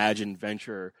 especially imagined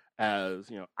Venture as,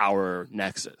 you know, our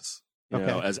Nexus, you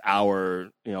know, as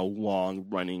our, you know, long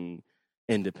running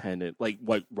independent, like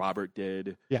what Robert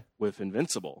did with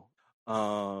Invincible.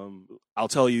 I'll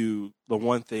tell you the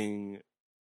one thing,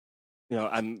 you know,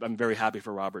 I'm very happy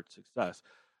for Robert's success.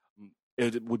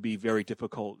 It would be very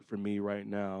difficult for me right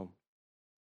now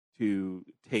to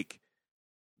take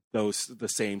the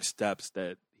same steps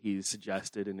that he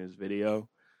suggested in his video.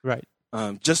 Right.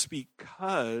 Just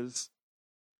because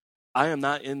I am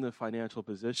not in the financial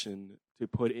position to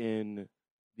put in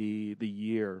the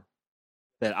year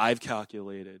that I've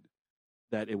calculated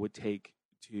that it would take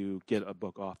to get a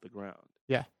book off the ground.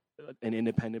 Yeah. An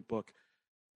independent book,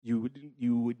 you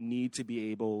would need to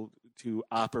be able to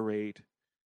operate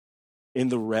in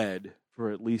the red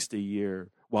for at least a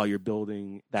year while you're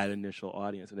building that initial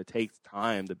audience. And it takes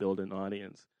time to build an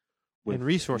audience. And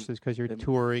resources, because you're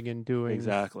touring and doing.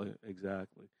 Exactly.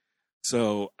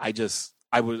 So I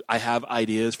have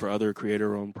ideas for other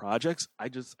creator-owned projects. I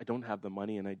don't have the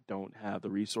money and I don't have the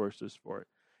resources for it.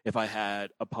 If I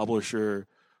had a publisher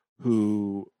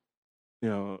who, you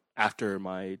know, after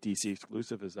my DC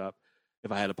exclusive is up,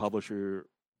 if I had a publisher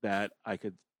that I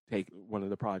could take one of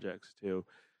the projects to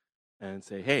and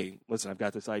say, hey, listen, I've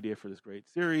got this idea for this great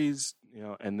series, you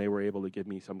know, and they were able to give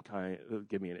me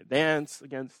an advance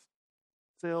against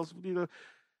sales, you know,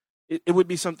 it would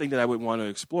be something that I would want to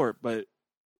explore. But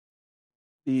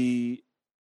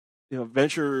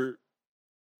Venture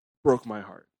broke my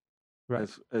heart, right?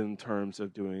 In terms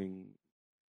of doing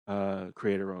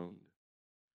creator owned.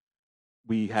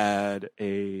 We had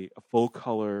a full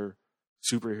color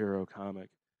superhero comic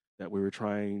that we were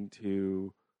trying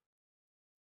to,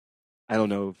 I don't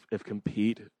know if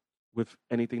compete with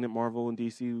anything that Marvel and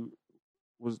DC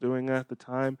was doing at the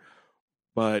time,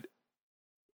 but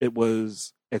it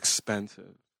was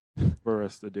expensive for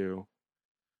us to do.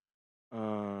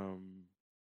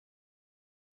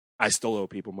 I still owe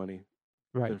people money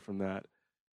from that.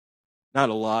 Not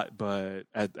a lot, but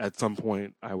at some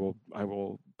point I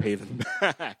will pay them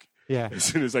back. Yeah. As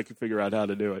soon as I can figure out how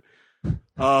to do it.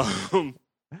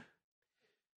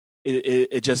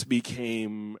 It just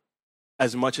became,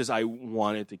 as much as I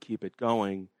wanted to keep it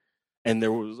going, and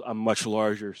there was a much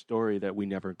larger story that we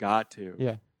never got to.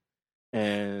 Yeah.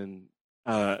 And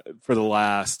for the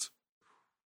last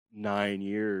 9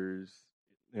 years,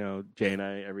 you know, Jay and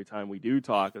I, every time we do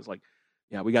talk, it's like,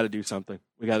 yeah, we got to do something.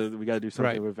 We got to do something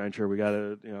Right. with Venture. We got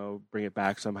to bring it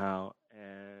back somehow.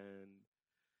 And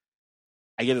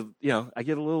I get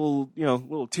a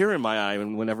little tear in my eye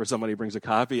whenever somebody brings a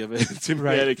copy of it to me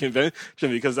Right. at a convention,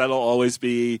 because that'll always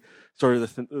be sort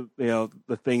of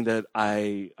the thing that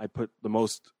I put the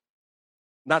most,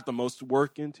 not the most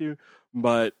work into,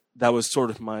 but that was sort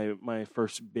of my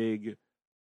first big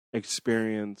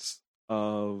experience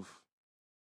of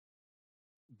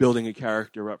building a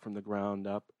character up from the ground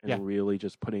up and really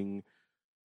just putting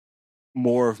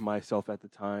more of myself at the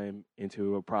time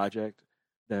into a project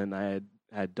than I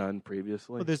had done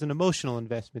previously. Well, there's an emotional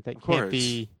investment that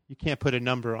you can't put a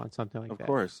number on something like that. Of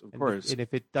course. And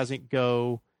if it doesn't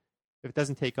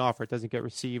take off or it doesn't get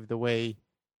received the way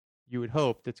you would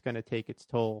hope, that's going to take its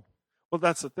toll. Well,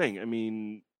 that's the thing. I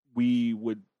mean, we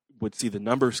would see the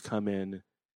numbers come in,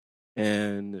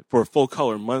 and for a full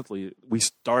color monthly, we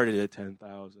started at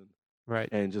 10,000. Right.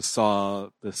 And just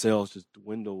saw the sales just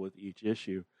dwindle with each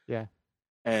issue. Yeah.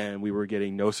 And we were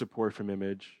getting no support from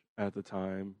Image at the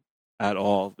time at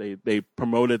all. They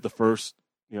promoted the first,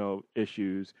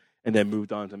 issues and then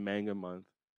moved on to Manga Month.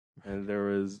 And there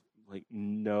was like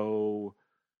no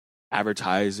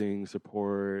advertising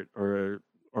support or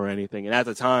anything. And at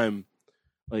the time,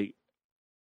 like,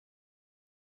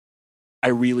 I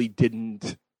really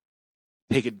didn't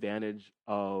take advantage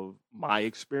of my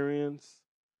experience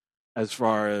as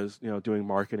far as doing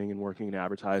marketing and working in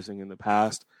advertising in the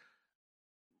past.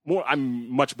 I'm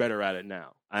much better at it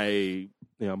now.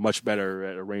 Much better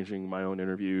at arranging my own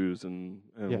interviews and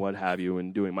what have you,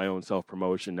 and doing my own self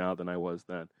promotion now than I was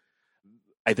then.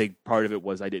 I think part of it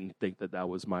was I didn't think that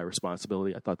was my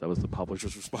responsibility. I thought that was the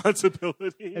publisher's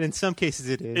responsibility. And in some cases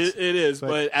it is. It is,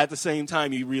 but at the same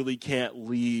time, you really can't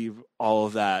leave all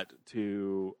of that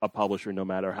to a publisher, no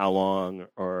matter how long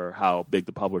or how big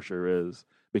the publisher is,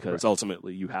 because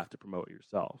ultimately you have to promote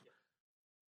yourself.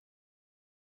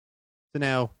 So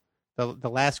now, the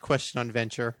last question on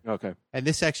Venture. Okay. And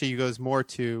this actually goes more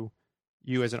to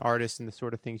you as an artist and the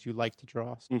sort of things you like to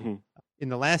draw. Mm-hmm. In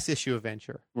the last issue of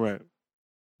Venture, right,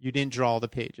 you didn't draw the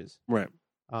pages. Right.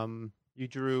 You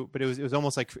drew, but it was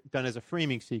almost like done as a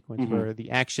framing sequence where the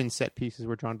action set pieces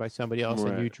were drawn by somebody else,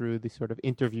 and you drew the sort of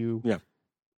interview,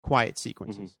 quiet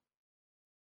sequences.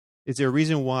 Is there a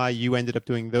reason why you ended up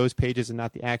doing those pages and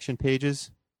not the action pages?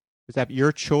 Was that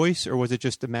your choice, or was it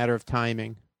just a matter of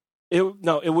timing? It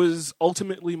was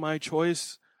ultimately my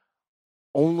choice,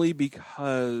 only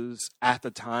because at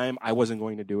the time I wasn't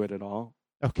going to do it at all.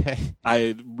 Okay.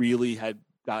 I really had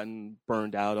gotten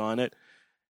burned out on it,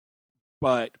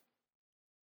 but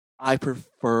I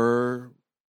prefer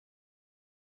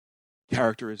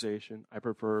characterization. I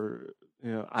prefer,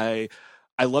 I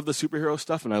love the superhero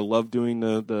stuff, and I love doing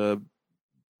the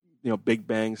Big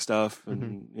Bang stuff,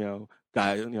 and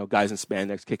guys in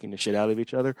spandex kicking the shit out of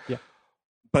each other. Yeah.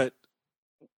 But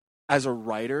as a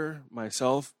writer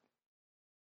myself,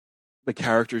 the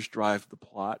characters drive the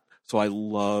plot, so I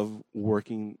love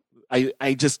working.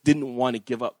 I just didn't want to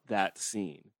give up that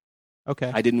scene. Okay.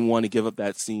 I didn't want to give up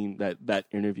that scene, that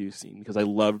interview scene, because I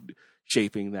loved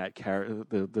shaping that character,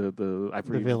 the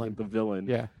villain. The villain.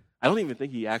 Yeah. I don't even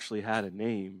think he actually had a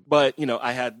name, but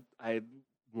I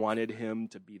wanted him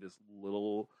to be this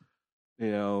little,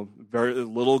 very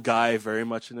little guy, very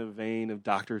much in the vein of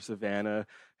Dr. Savannah.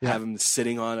 Yeah. Have him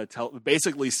sitting on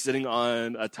basically sitting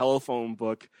on a telephone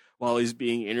book while he's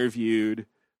being interviewed,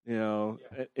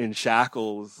 in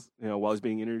shackles, while he's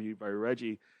being interviewed by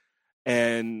Reggie.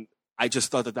 And I just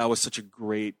thought that was such a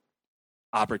great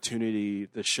opportunity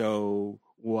to show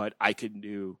what I could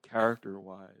do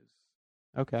character-wise.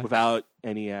 Okay. Without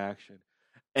any action.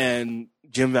 And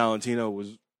Jim Valentino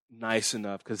was nice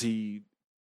enough, because he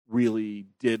really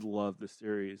did love the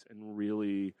series and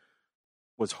really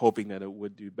was hoping that it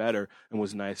would do better, and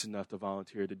was nice enough to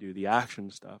volunteer to do the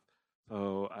action stuff.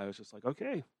 So I was just like,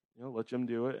 okay, let Jim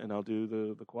do it, and I'll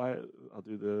do I'll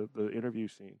do the interview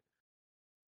scene.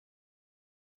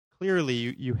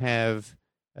 Clearly, you have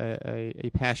a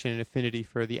passion and affinity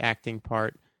for the acting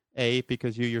part.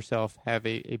 Because you yourself have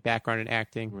a background in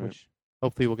acting, which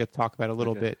hopefully we'll get to talk about a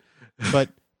little bit. But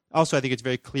also, I think it's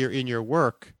very clear in your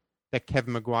work that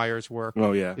Kevin Maguire's work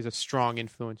is a strong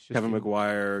influence. Kevin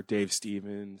Maguire, Dave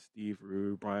Stevens, Steve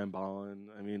Rue, Brian Bolland.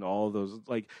 I mean, all of those.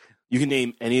 Like, you can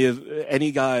name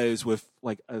any guys with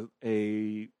like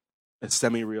a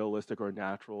semi-realistic or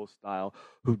natural style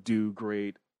who do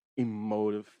great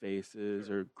emotive faces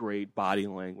or great body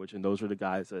language, and those are the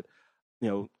guys that.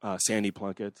 Sandy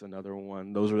Plunkett's another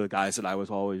one. Those are the guys that I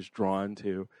was always drawn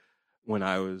to when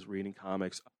I was reading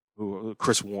comics.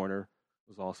 Chris Warner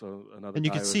was also another. And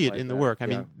you can see it in the work. I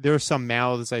mean, there are some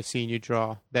mouths I've seen you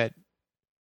draw that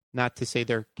Not to say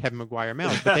they're Kevin McGuire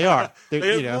Mallet, but they are.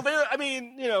 I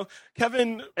mean,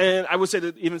 Kevin, and I would say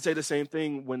the same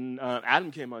thing when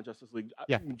Adam came on Justice League.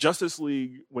 Yeah. Justice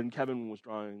League, when Kevin was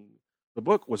drawing the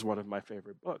book, was one of my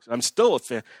favorite books. I'm still a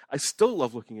fan. I still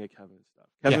love looking at Kevin's stuff.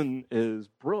 Kevin is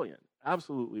brilliant,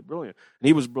 absolutely brilliant, and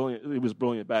he was brilliant. He was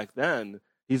brilliant back then.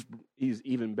 He's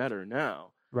even better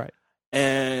now. Right.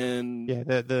 And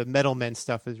the Metal Men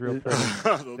stuff is real pretty.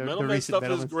 The Metal Men stuff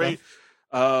is great.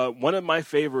 One of my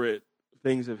favorite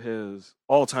things of his,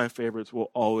 all-time favorites,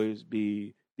 will always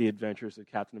be The Adventures of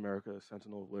Captain America,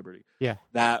 Sentinel of Liberty. Yeah.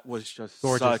 That was just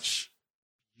gorgeous. Such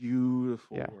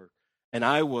beautiful work. And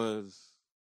I was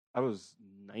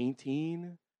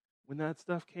 19 when that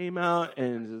stuff came out,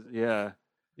 and it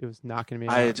was knocking me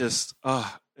out. it just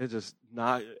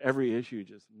knocked, every issue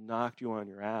just knocked you on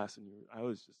your ass, and I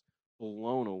was just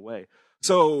blown away.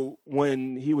 So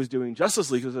when he was doing Justice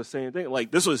League, it was the same thing.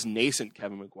 Like, this was nascent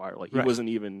Kevin McGuire. Like, he wasn't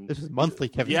even... This was monthly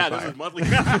Kevin McGuire. Yeah, this was monthly.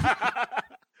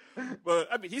 But,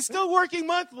 I mean, he's still working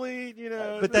monthly,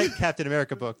 But that Captain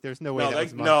America book, there's no way that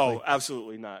was monthly. No,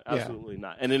 absolutely not. Absolutely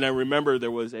not. And then I remember there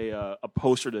was a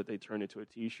poster that they turned into a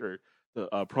T-shirt, the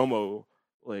promo,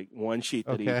 like, one sheet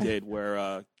that he did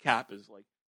where Cap is, like,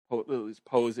 he's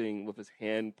posing with his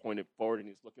hand pointed forward, and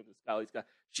he's looking at the sky. He's got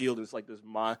shield, and it's like this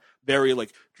very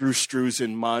like Drew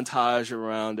Struzan montage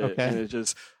around it, and it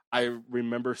just, I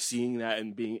remember seeing that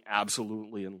and being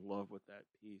absolutely in love with that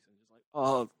piece, and just like,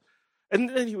 oh. And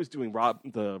then he was doing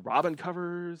the Robin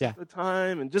covers at the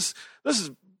time, and just, this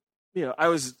is, I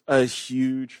was a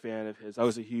huge fan of his. I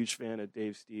was a huge fan of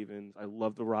Dave Stevens. I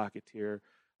love the Rocketeer.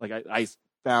 Like, I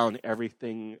found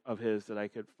everything of his that I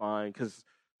could find, because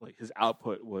like, his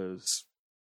output was,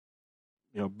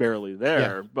 barely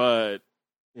there, but,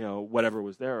 whatever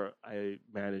was there, I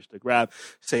managed to grab.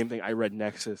 Same thing, I read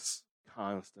Nexus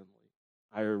constantly.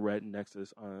 I read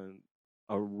Nexus on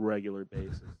a regular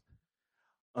basis.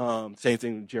 Same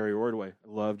thing with Jerry Ordway. I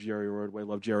love Jerry Ordway.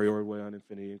 Love Jerry Ordway on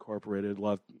Infinity Incorporated.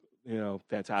 Love,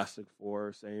 Fantastic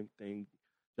Four. Same thing,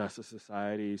 Justice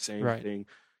Society. Same thing.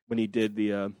 When he did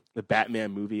the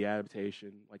Batman movie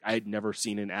adaptation, like, I had never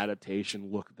seen an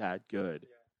adaptation look that good.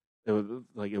 It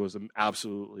was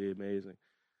absolutely amazing.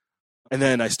 And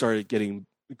then I started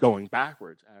going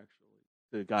backwards, actually,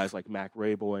 to guys like Mac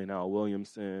Rayboy and Al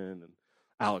Williamson and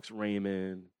Alex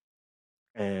Raymond,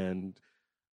 and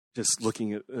just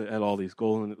looking at all these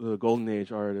Golden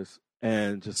Age artists,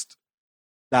 and just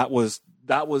that was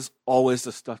always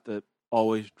the stuff that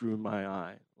always drew my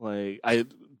eye. Like,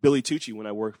 Billy Tucci, when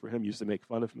I worked for him, used to make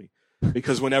fun of me,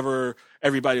 because whenever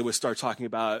everybody would start talking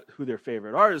about who their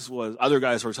favorite artist was, other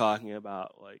guys were talking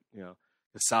about, like,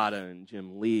 Quesada and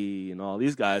Jim Lee and all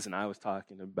these guys, and I was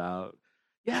talking about,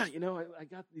 I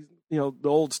got these, the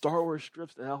old Star Wars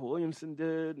strips that Al Williamson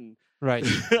did, and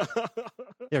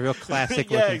real classic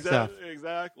looking stuff.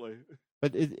 Exactly.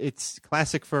 But it's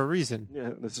classic for a reason.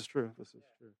 Yeah, this is true.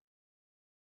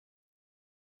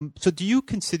 So, do you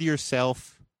consider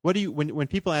yourself? What do you when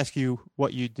people ask you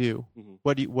what you do? Mm-hmm.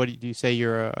 What do you say?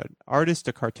 You're an artist,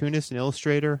 a cartoonist, an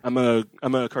illustrator? I'm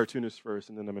a cartoonist first,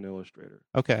 and then I'm an illustrator.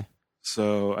 Okay.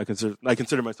 So I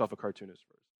consider myself a cartoonist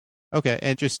first. Okay,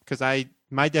 and just because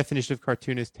my definition of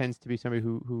cartoonist tends to be somebody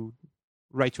who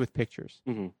writes with pictures.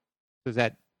 Mm-hmm. So is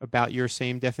that about your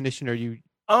same definition, or you?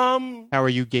 How are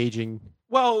you gauging?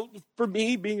 Well, for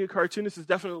me, being a cartoonist is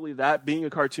definitely that. Being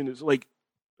a cartoonist,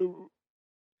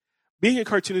 being a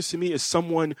cartoonist to me is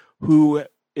someone who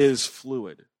is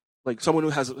fluid, like someone who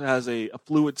has a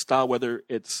fluid style, whether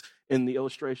it's in the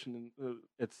illustration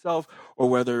itself or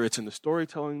whether it's in the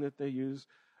storytelling that they use.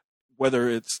 Whether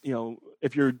it's,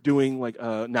 if you're doing like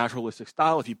a naturalistic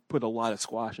style, if you put a lot of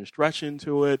squash and stretch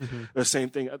into it, the same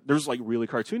thing. There's like really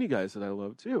cartoony guys that I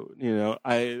love too.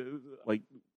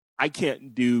 I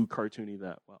can't do cartoony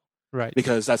that well. Right.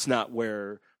 Because that's not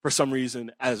where, for some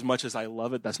reason, as much as I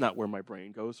love it, that's not where my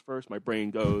brain goes first. My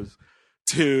brain goes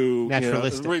to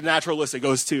naturalistic.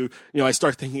 Goes to, I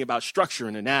start thinking about structure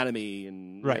and anatomy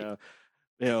and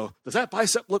does that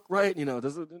bicep look right?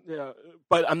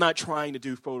 But I'm not trying to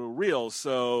do photoreals,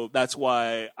 so that's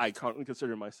why I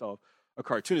consider myself a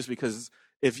cartoonist, because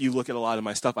if you look at a lot of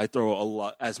my stuff, I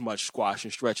throw as much squash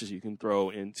and stretch as you can throw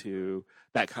into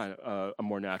that kind of a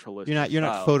more naturalistic. You're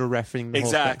not photo referencing the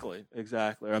whole thing.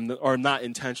 Exactly. Or not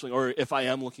intentionally. Or if I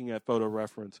am looking at photo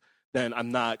reference, then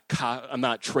I'm not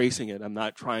tracing it. I'm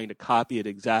not trying to copy it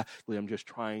exactly. I'm just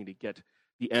trying to get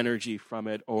the energy from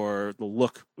it or the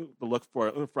look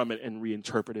from it and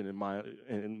reinterpret it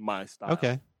in my style.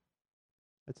 Okay.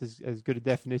 That's as good a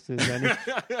definition as any.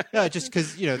 No, just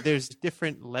because there's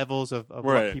different levels of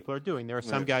what people are doing. There are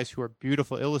some guys who are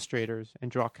beautiful illustrators and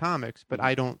draw comics, but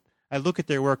I don't I look at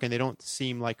their work and they don't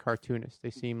seem like cartoonists.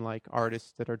 They seem like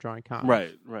artists that are drawing comics.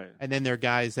 Right, right. And then there are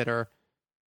guys that are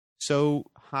so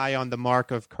high on the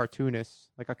mark of cartoonists,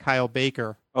 like a Kyle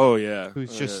Baker, Oh yeah.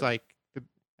 who's Oh, just yeah. like,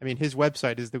 his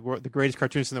website is the greatest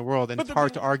cartoonist in the world, and But it's the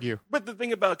hard thing- to argue. But the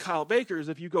thing about Kyle Baker is,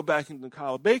 if you go back into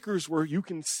Kyle Baker's work, you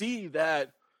can see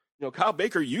that Kyle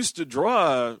Baker used to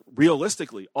draw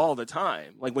realistically all the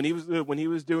time. Like when he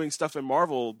was doing stuff in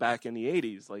Marvel back in the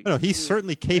 80s. Like No, he's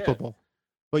certainly capable,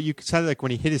 but you said like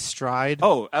when he hit his stride,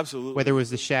 Oh, absolutely. whether it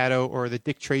was the Shadow or the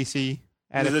Dick Tracy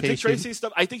adaptation. The Dick Tracy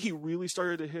stuff, I think he really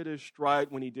started to hit his stride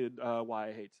when he did Why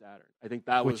I Hate Saturn. I think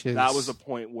that was a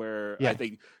point where I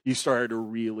think you started to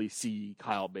really see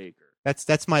Kyle Baker.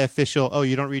 That's my official. Oh,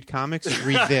 you don't read comics?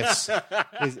 Read this.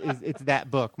 It's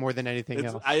that book more than anything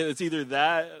else. It's either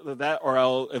that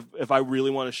or if I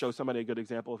really want to show somebody a good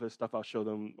example of his stuff, I'll show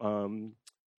them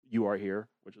You Are Here,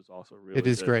 which is also really It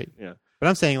is good. great. Yeah. But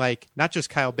I'm saying like not just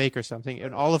Kyle Baker. Something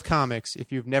in all of comics.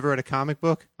 If you've never read a comic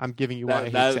book, I'm giving you Why I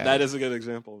Hate Saturn. That is a good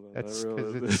example. That's That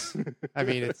really because is.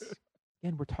 it's.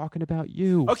 Again, we're talking about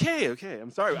you. Okay. I'm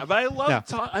sorry, but I love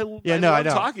I love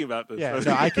talking about this. Yeah,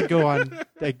 no, I could go on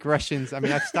digressions.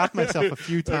 I've stopped myself a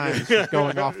few times from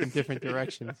going off in different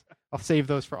directions. I'll save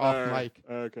those for off mic.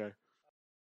 Okay.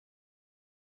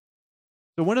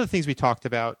 So one of the things we talked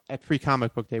about at Free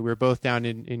Comic Book Day, we were both down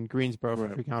in Greensboro for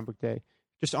Right. Free Comic Book Day,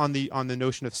 just on the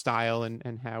notion of style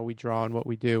and how we draw and what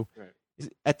we do. Right.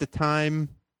 At the time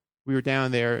we were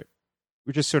down there, we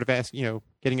were just sort of asking,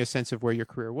 getting a sense of where your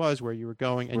career was, where you were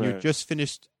going, and you Right. just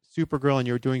finished Supergirl and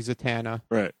you were doing Zatanna,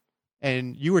 Right.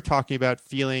 and you were talking about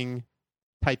feeling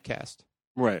typecast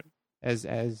Right. as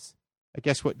I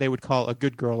guess what they would call a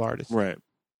good girl artist. Right.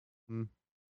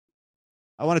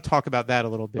 I want to talk about that a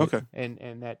little bit. Okay.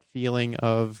 And that feeling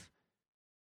of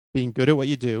being good at what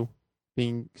you do,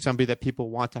 being somebody that people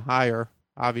want to hire,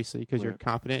 obviously, because you're Right.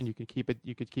 competent and you could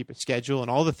keep a schedule and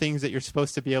all the things that you're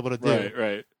supposed to be able to do.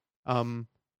 Right.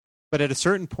 But at a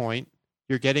certain point,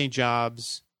 you're getting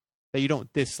jobs that you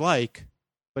don't dislike,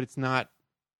 but it's not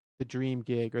the dream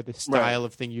gig or the style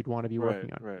of thing you'd want to be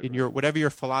working on. Right. In your whatever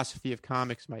your philosophy of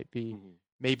comics might be, Mhm.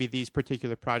 maybe these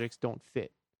particular projects don't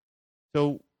fit.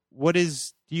 So do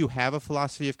you have a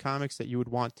philosophy of comics that you would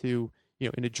want to,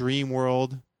 in a dream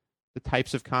world, the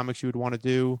types of comics you would want to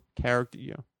do, character,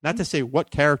 not to say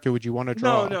what character would you want to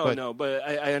draw. No, but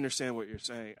I understand what you're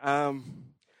saying. I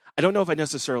don't know if I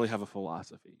necessarily have a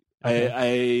philosophy.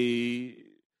 Okay.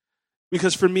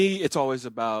 Because for me, it's always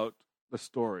about the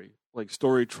story. Like,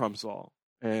 story trumps all.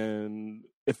 And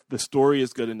if the story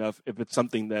is good enough, if it's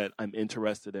something that I'm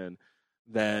interested in,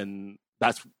 then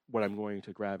that's what I'm going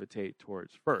to gravitate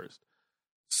towards first.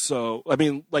 So,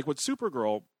 like with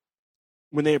Supergirl,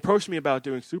 when they approached me about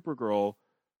doing Supergirl,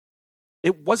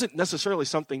 it wasn't necessarily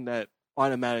something that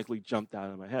automatically jumped out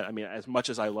of my head. As much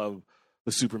as I love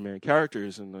the Superman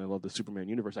characters and I love the Superman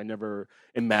universe, I never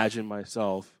imagined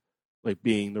myself like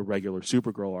being the regular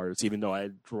Supergirl artist, even though I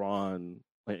had drawn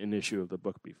an issue of the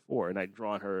book before, and I'd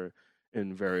drawn her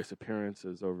in various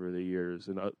appearances over the years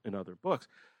in other books.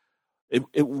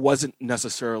 It wasn't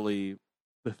necessarily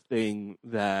the thing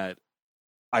that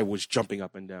I was jumping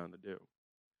up and down to do.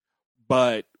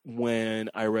 But when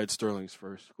I read Sterling's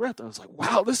first script, I was like,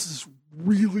 wow, this is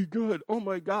really good. Oh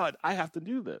my God, I have to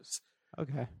do this.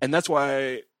 Okay. And that's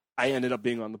why I ended up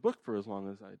being on the book for as long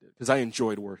as I did, because I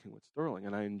enjoyed working with Sterling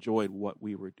and I enjoyed what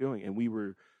we were doing. And we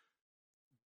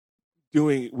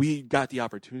got the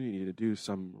opportunity to do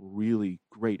some really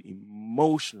great,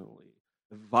 emotionally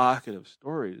evocative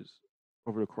stories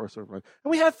over the course of our life.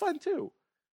 And we had fun too,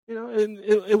 and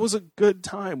it was a good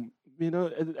time,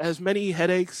 as many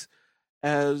headaches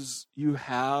as you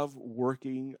have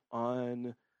working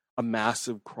on a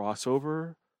massive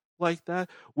crossover like that.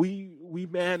 We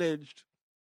managed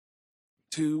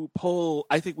to pull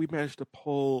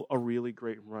a really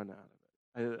great run out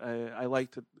of it. I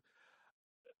like to,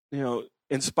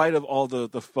 in spite of all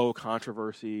the faux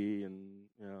controversy and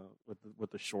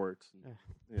with the shorts,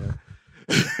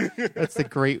 It's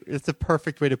the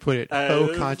perfect way to put it.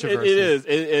 Faux controversy. It is.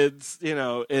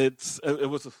 It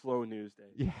was a slow news day.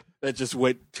 Yeah. That just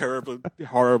went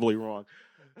horribly wrong.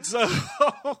 So,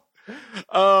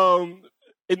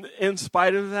 in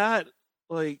spite of that,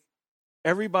 like,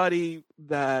 everybody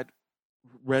that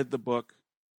read the book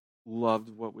loved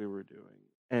what we were doing,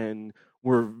 and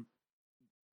the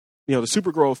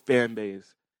Supergirl fan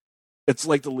base. It's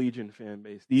like the Legion fan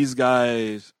base. These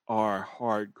guys are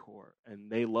hardcore, and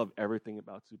they love everything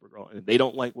about Supergirl. And if they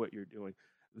don't like what you're doing,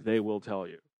 they will tell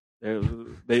you.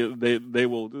 They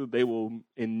will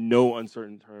in no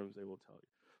uncertain terms, they will tell you.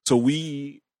 So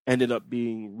we ended up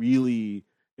being really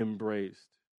embraced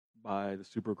by the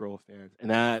Supergirl fans, and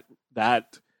that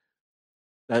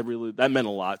meant a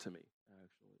lot to me.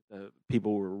 Actually, that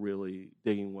people were really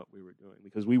digging what we were doing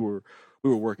because we were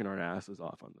working our asses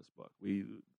off on this book.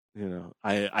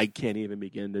 I can't even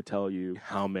begin to tell you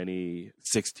how many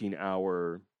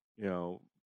 16-hour,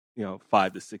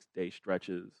 5 to 6 day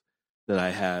stretches that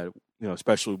I had,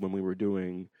 especially when we were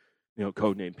doing,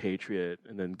 Codename Patriot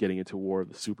and then getting into War of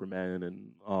the Supermen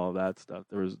and all that stuff.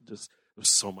 There was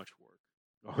so much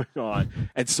work going on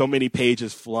and so many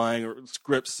pages flying, or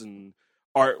scripts and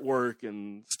artwork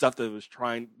and stuff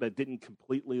that didn't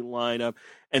completely line up.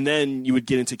 And then you would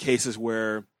get into cases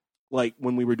where, like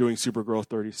when we were doing Supergirl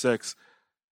 36,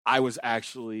 I was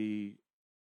actually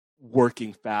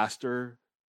working faster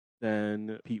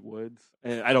than Pete Woods.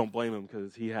 And I don't blame him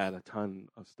because he had a ton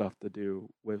of stuff to do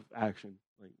with action,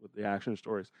 like with the action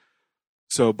stories.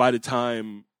 So by the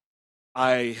time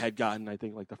I had gotten, I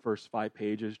think, like the first 5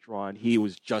 pages drawn, he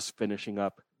was just finishing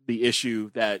up the issue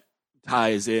that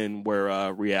ties in where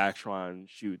Reactron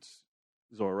shoots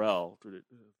Zor-El through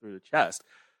the chest.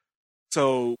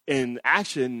 So in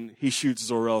action, he shoots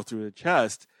Zor-El through the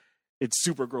chest. It's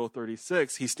Supergirl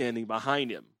 36. He's standing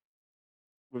behind him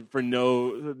for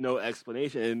no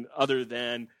explanation other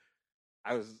than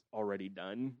I was already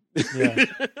done. Yeah.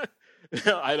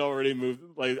 I'd already moved.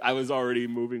 Like I was already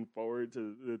moving forward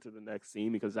to the next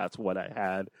scene because that's what I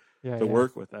had to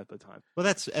work with at the time. Well,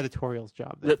 that's editorial's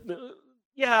job.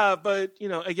 Yeah, but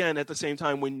again, at the same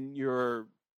time, when you're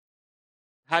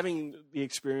having the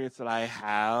experience that I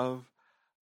have,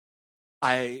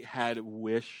 I had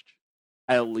wished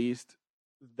at least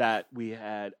that we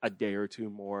had a day or two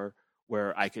more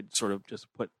where I could sort of just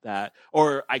put that,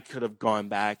 or I could have gone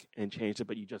back and changed it,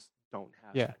 but you just don't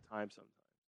have that time sometimes.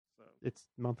 So it's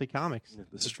monthly comics.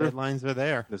 This is true. Deadlines are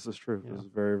there. This is true. This is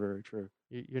very, very true.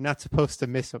 You're not supposed to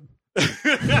miss them.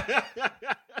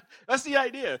 That's the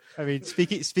idea. I mean,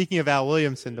 speaking of Al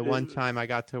Williamson, the one time I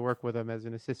got to work with him as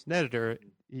an assistant editor,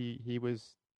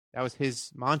 that was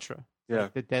his mantra. Yeah.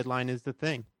 Like, the deadline is the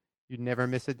thing. You never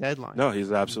miss a deadline. No,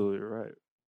 he's absolutely right.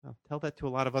 Well, tell that to a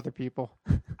lot of other people.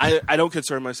 I don't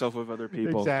concern myself with other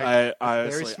people. Exactly.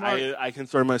 Very smart. I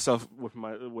concern myself with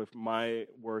my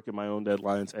work and my own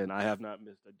deadlines, and I have not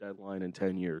missed a deadline in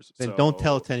 10 years. Then don't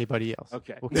tell it to anybody else.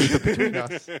 Okay. We'll keep it between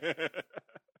us.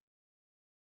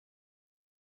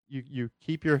 You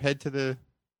keep your head to the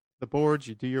boards,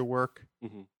 you do your work,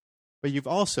 but you've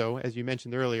also, as you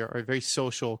mentioned earlier, are a very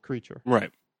social creature.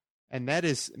 Right. And that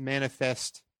is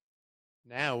manifest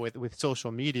now with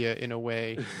social media in a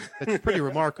way that's pretty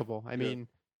remarkable. I mean,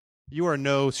 you are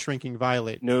no shrinking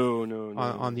violet no.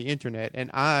 on the internet. And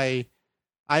I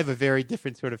have a very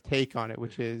different sort of take on it,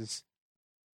 which is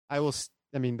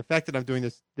the fact that I'm doing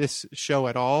this show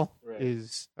at all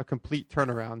is a complete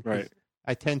turnaround. Right.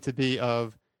 I tend to be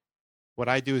of what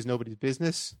I do is nobody's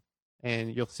business,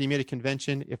 and you'll see me at a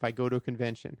convention if I go to a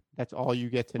convention. That's all you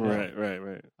get to know.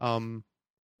 Right.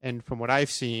 And from what I've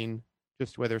seen,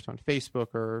 just whether it's on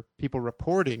Facebook or people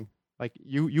reporting, like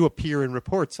you appear in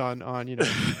reports on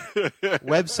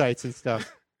websites and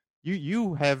stuff.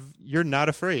 You're not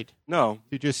afraid. No.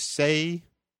 To just say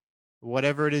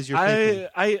whatever it is you're thinking.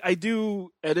 I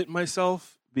do edit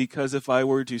myself because if I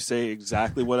were to say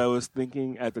exactly what I was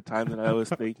thinking at the time that I was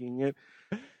thinking it,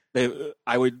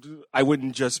 I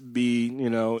wouldn't just be,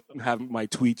 have my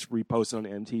tweets reposted on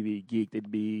MTV Geek.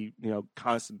 They'd be,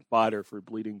 constant fodder for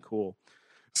Bleeding Cool.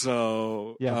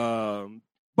 So,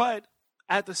 but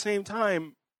at the same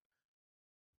time,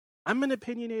 I'm an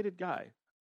opinionated guy.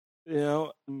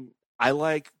 I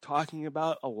like talking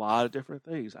about a lot of different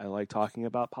things. I like talking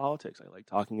about politics. I like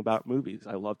talking about movies.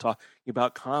 I love talking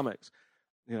about comics.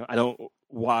 I don't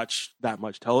watch that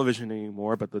much television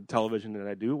anymore, but the television that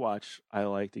I do watch, I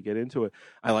like to get into it.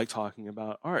 I like talking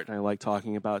about art, and I like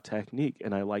talking about technique,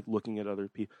 and I like looking at other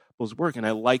people's work, and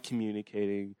I like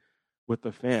communicating with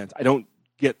the fans. I don't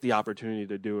get the opportunity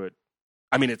to do it.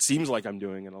 I mean, it seems like I'm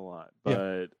doing it a lot,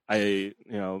 but I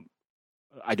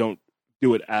don't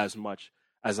do it as much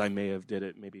as I may have did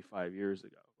it maybe 5 years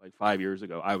ago. Like 5 years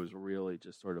ago, I was really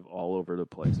just sort of all over the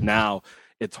place. Now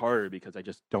it's harder because I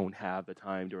just don't have the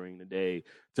time during the day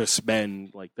to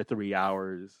spend like the 3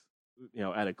 hours,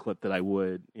 at a clip that I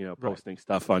would, posting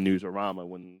stuff on Newsarama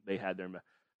when they had their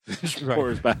message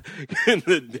boards back in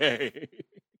the day.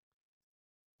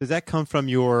 Does that come from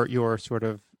your sort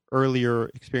of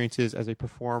earlier experiences as a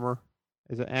performer,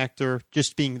 as an actor,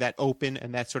 just being that open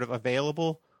and that sort of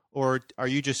available? Or are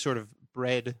you just sort of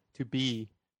bred to be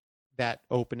that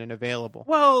open and available?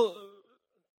 Well,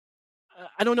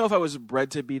 I don't know if I was bred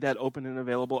to be that open and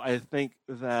available. I think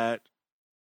that,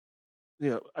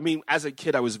 as a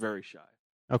kid, I was very shy.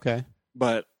 Okay.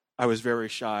 But I was very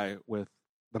shy with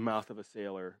the mouth of a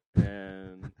sailor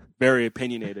and very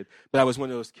opinionated. But I was one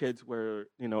of those kids where,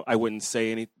 you know, I wouldn't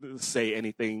say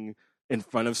anything in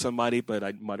front of somebody, but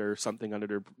I'd mutter something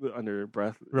under their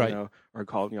breath, Right. you know, or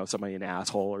call, you know, somebody an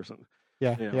asshole or something.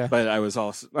 Yeah, You know? yeah. But I was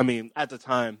also, I mean, at the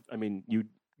time, I mean, you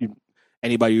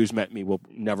anybody who's met me will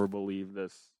never believe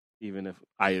this. Even if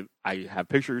I have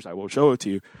pictures, I will show it to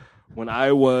you. When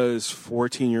I was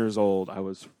 14 years old, I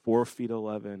was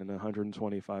 4'11" and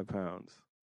 125 pounds.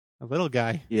 A little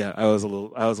guy. Yeah, I was a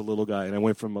little guy, and I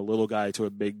went from a little guy to a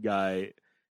big guy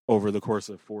over the course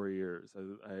of 4 years.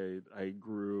 I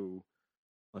grew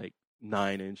like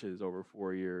 9 inches over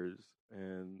 4 years,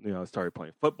 and you know, I started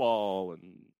playing football,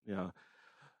 and you know,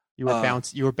 You were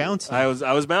You were bouncing. I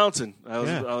was bouncing. I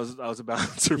Yeah. was a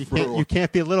bouncer. You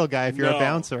can't be a little guy if you're a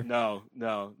bouncer. No.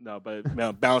 But you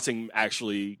know, bouncing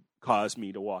actually caused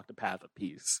me to walk the path of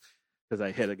peace, because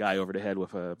I hit a guy over the head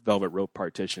with a velvet rope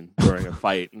partition during a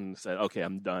fight and said, "Okay,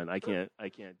 I'm done. I can't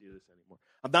do this anymore."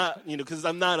 I'm not, you know, because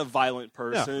I'm not a violent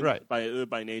person right.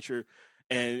 by nature,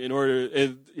 and in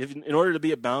order to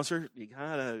be a bouncer, you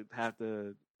gotta have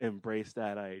to embrace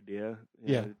that idea.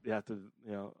 You have to,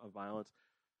 you know, of violence.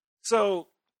 So,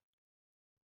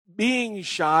 being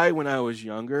shy when I was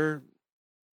younger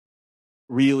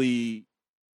really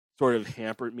sort of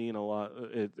hampered me in a lot.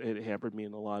 It hampered me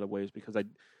in a lot of ways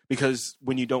because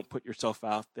when you don't put yourself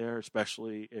out there,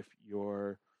 especially if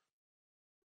you're,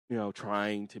 you know,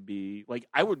 trying to be like,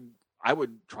 I would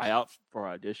try out for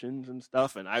auditions and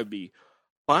stuff, and I would be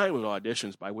fine with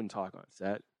auditions, but I wouldn't talk on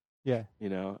set. Yeah. You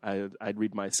know, I'd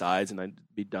read my sides and I'd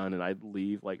be done, and I'd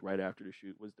leave like right after the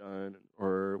shoot was done,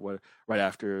 or right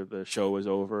after the show was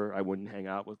over. I wouldn't hang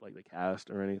out with like the cast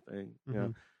or anything. Mm-hmm. You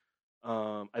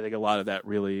know, I think a lot of that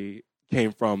really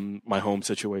came from my home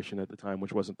situation at the time,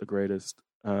 which wasn't the greatest,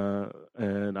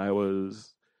 and I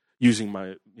was using my,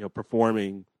 you know,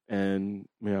 performing and,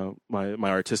 you know, my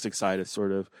artistic side as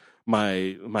sort of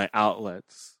my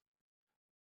outlets,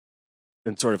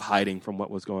 and sort of hiding from what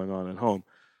was going on at home.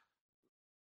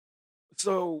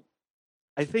 So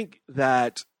I think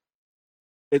that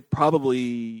it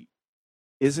probably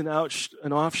is an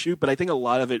offshoot, but I think a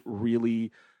lot of it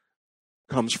really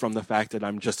comes from the fact that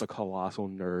I'm just a colossal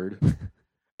nerd.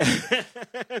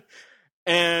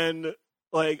 And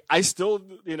like, there's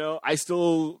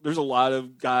a lot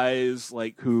of guys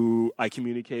like who I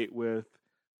communicate with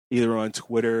either on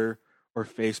Twitter or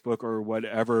Facebook or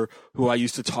whatever, who I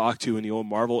used to talk to in the old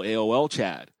Marvel AOL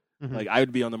chat. Mm-hmm. Like, I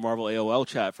would be on the Marvel AOL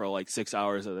chat for like 6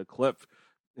 hours at a clip,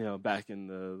 you know, back in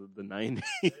the 90s.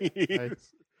 Right.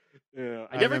 Yeah,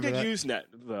 I I never remember did that. Usenet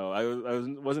though. I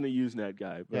wasn't a Usenet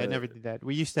guy. But, Yeah, I never did that.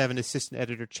 We used to have an assistant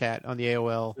editor chat on the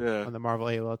AOL, Yeah. on the Marvel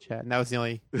AOL chat, and that was the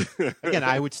only. Again,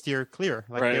 I would steer clear.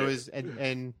 Like Right. there was,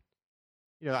 and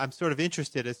you know, I'm sort of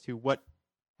interested as to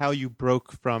how you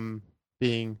broke from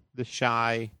being the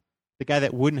guy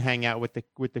that wouldn't hang out with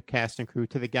the cast and crew,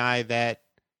 to the guy that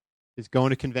is going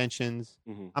to conventions.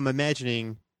 Mm-hmm. I'm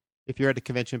imagining if you're at a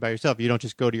convention by yourself, you don't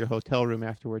just go to your hotel room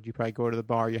afterward. You probably go to the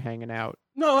bar. You're hanging out.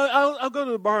 No, I'll go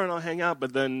to the bar and I'll hang out.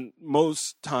 But then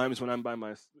most times when I'm by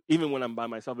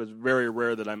myself, it's very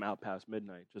rare that I'm out past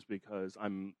midnight, just because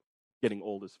I'm getting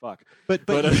old as fuck. But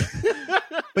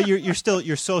you're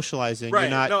socializing. Right.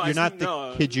 You're not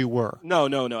the kid you were. No,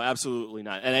 absolutely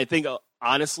not. And I think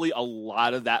honestly, a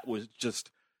lot of that was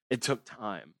just, it took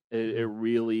time. It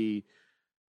really,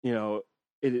 you know,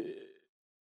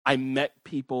 I met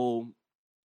people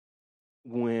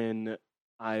when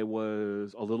I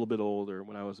was a little bit older,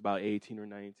 when I was about 18 or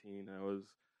 19. I was,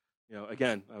 you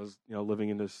know, living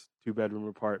in this 2-bedroom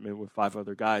apartment with 5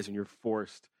 other guys, and you're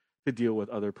forced to deal with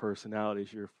other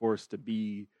personalities. You're forced to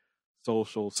be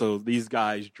social. So these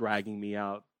guys dragging me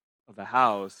out of the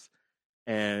house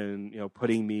and, you know,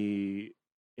 putting me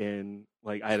in,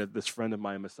 like, I had this friend of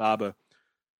mine, Masaba,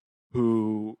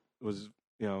 who was,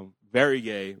 you know, very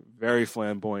gay, very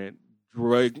flamboyant,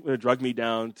 drugged me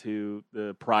down to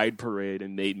the Pride Parade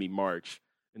and made me march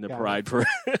in the Pride Parade.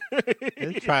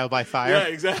 Trial by fire. Yeah,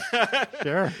 exactly.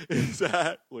 Sure.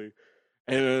 Exactly.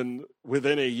 And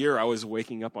within a year, I was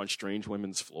waking up on strange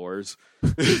women's floors.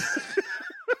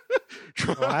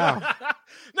 Wow.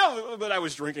 No, but I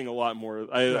was drinking a lot more.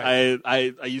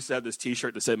 I used to have this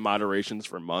T-shirt that said "Moderation's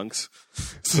for monks."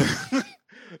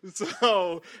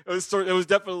 So it was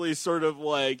definitely sort of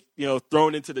like, you know,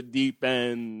 thrown into the deep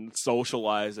end,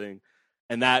 socializing,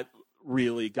 and that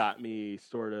really got me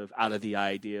sort of out of the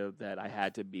idea that I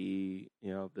had to be,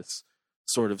 you know, this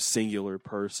sort of singular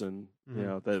person, you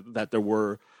know,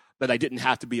 that I didn't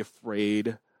have to be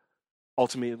afraid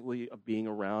ultimately of being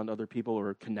around other people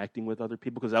or connecting with other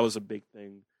people, because that was a big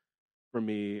thing for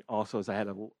me also is I had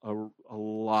a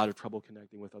lot of trouble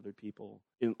connecting with other people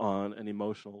on an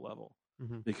emotional level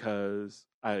because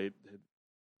I had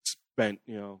spent,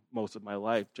 most of my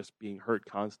life just being hurt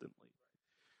constantly.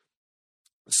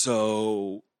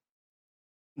 So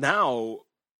now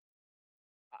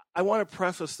I want to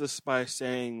preface this by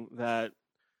saying that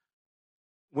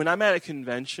when I'm at a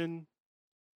convention,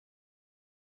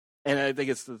 and I think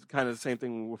it's kind of the same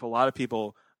thing with a lot of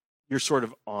people, you're sort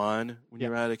of on when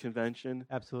you're at a convention.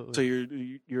 Absolutely. So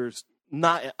you're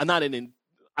not.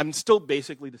 I'm still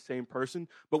basically the same person,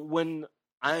 but when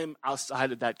I'm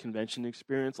outside of that convention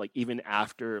experience, like even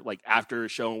after a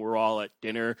show and we're all at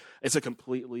dinner, it's a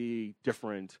completely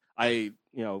different. I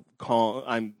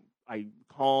calm.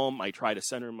 I try to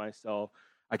center myself.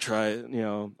 I try.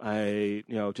 I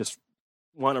just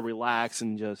want to relax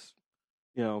and just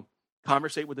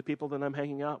conversate with the people that I'm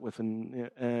hanging out with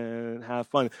and have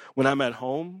fun. When I'm at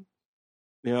home,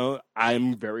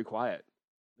 I'm very quiet.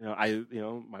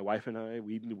 My wife and I,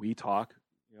 we talk.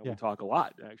 We talk a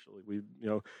lot. Actually,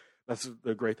 that's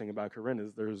the great thing about Corinne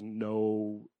is there's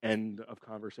no end of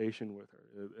conversation with her.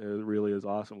 It really is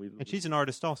awesome. And she's an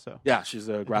artist also. Yeah, she's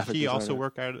a graphic. Does she designer. also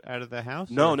work out of the house?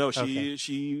 No.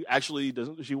 She actually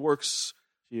doesn't. She works.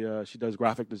 She does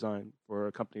graphic design for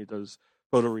a company that does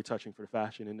photo retouching for the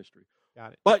fashion industry.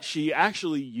 Got it. But she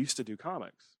actually used to do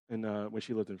comics, and when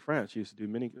she lived in France, she used to do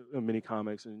mini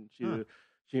comics, and she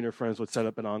and her friends would set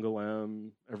up an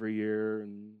Angoulême every year,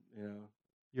 and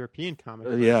European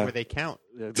comics, yeah, where they count.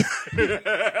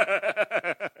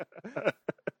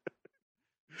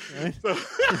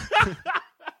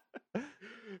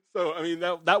 So I mean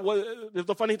that was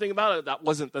the funny thing about it. That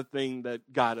wasn't the thing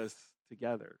that got us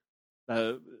together.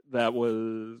 That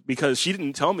was because she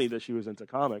didn't tell me that she was into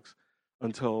comics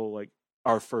until like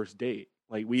our first date.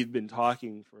 Like we'd been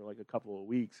talking for like a couple of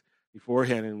weeks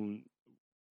beforehand, and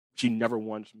she never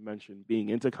once mentioned being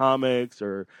into comics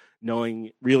or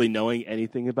knowing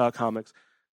anything about comics.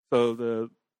 So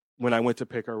when I went to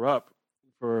pick her up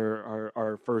for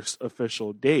our first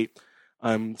official date,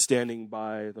 I'm standing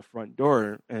by the front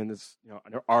door, and it's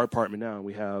our apartment now. And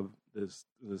we have this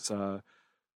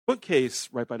bookcase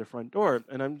right by the front door,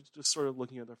 and I'm just sort of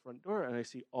looking at the front door, and I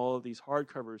see all of these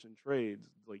hardcovers and trades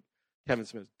like Kevin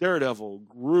Smith's Daredevil,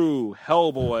 Gru,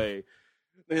 Hellboy.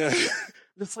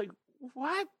 It's like,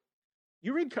 what?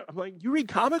 I'm like, you read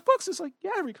comic books? It's like,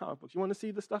 yeah, I read comic books. You want to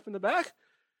see the stuff in the back?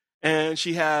 And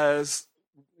she has,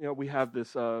 we have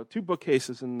this 2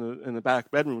 bookcases in the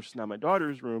back bedroom, which is now my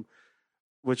daughter's room,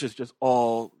 which is just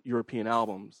all European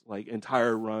albums, like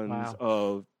entire runs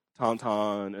of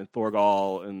Tauntaun and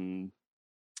Thorgal and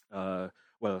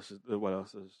what else is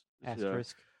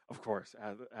Asterisk. Of course,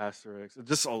 Asterisk.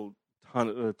 Just a ton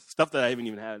of stuff that I haven't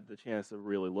even had the chance to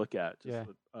really look at.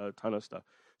 Just a ton of stuff.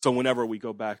 So whenever we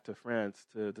go back to France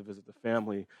to visit the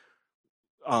family,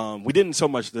 we didn't so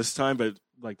much this time, but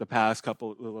like the past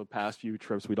few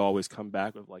trips, we'd always come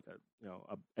back with like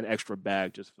an extra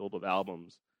bag just filled with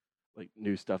albums, like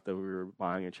new stuff that we were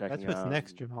buying and checking out. That's what's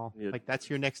next, Jamal. Yeah. Like that's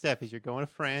your next step is you're going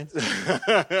to France and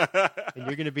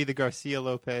you're going to be the Garcia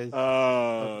Lopez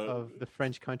of the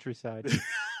French countryside.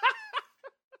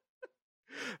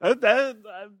 It'd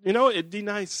be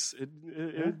nice.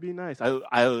 It'd be nice.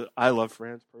 I love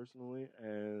France personally,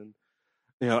 and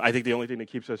I think the only thing that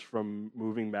keeps us from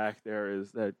moving back there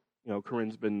is that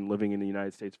Corinne's been living in the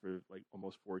United States for like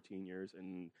almost 14 years,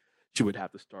 and she would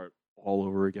have to start all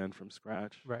over again from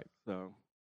scratch. Right. So,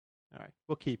 all right,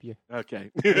 we'll keep you.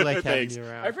 Okay. We like having you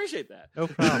around. I appreciate that. No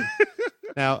problem.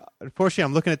 Now, unfortunately,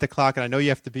 I'm looking at the clock, and I know you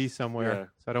have to be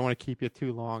somewhere, so I don't want to keep you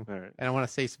too long. All right. And I want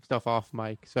to say some stuff off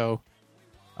mic. So,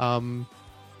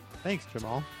 thanks,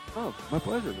 Jamal. Oh, my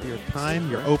pleasure. For your time,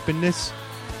 your openness.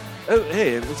 Oh,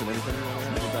 hey, listen, anything you want to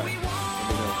have back, let me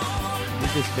know. You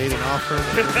just made an offer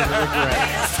that you're going to regret.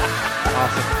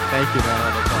 Awesome. Thank you,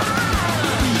 man.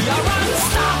 We are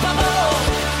unstoppable.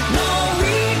 No,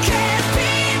 we can't be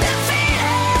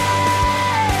defeated.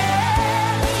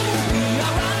 We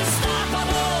are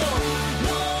unstoppable.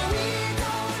 No, we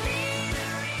don't need a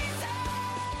reason.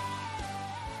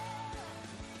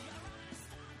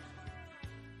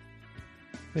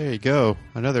 There you go.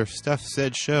 Another Stuff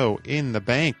Said show in the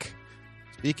bank.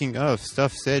 Speaking of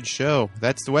Stuff Said show,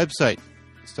 that's the website,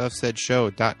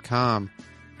 stuffsaidshow.com.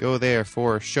 Go there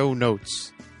for show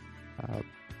notes,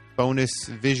 bonus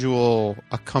visual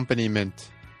accompaniment.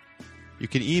 You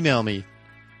can email me,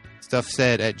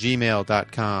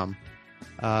 stuffsaid@gmail.com.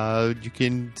 You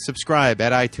can subscribe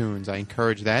at iTunes. I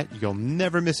encourage that. You'll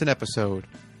never miss an episode.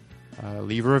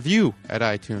 Leave a review at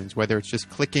iTunes, whether it's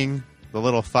just clicking the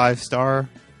little 5-star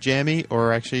jammy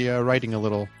or actually writing a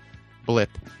little blip.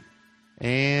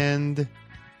 And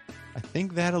I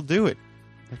think that'll do it.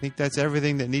 I think that's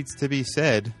everything that needs to be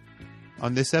said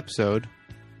on this episode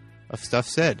of Stuff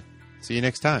Said. See you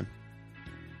next time.